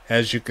LA,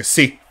 as you can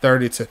see,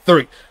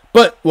 30-3.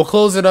 But we'll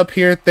close it up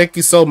here. Thank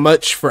you so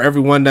much for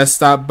everyone that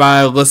stopped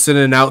by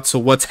listening out to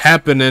what's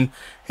happening.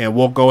 And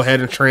we'll go ahead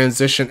and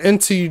transition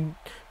into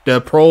the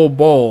Pro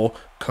Bowl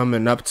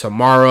coming up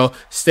tomorrow.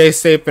 Stay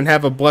safe and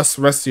have a blessed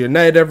rest of your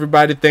night,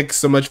 everybody. Thank you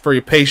so much for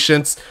your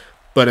patience.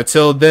 But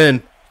until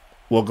then,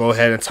 we'll go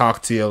ahead and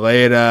talk to you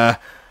later.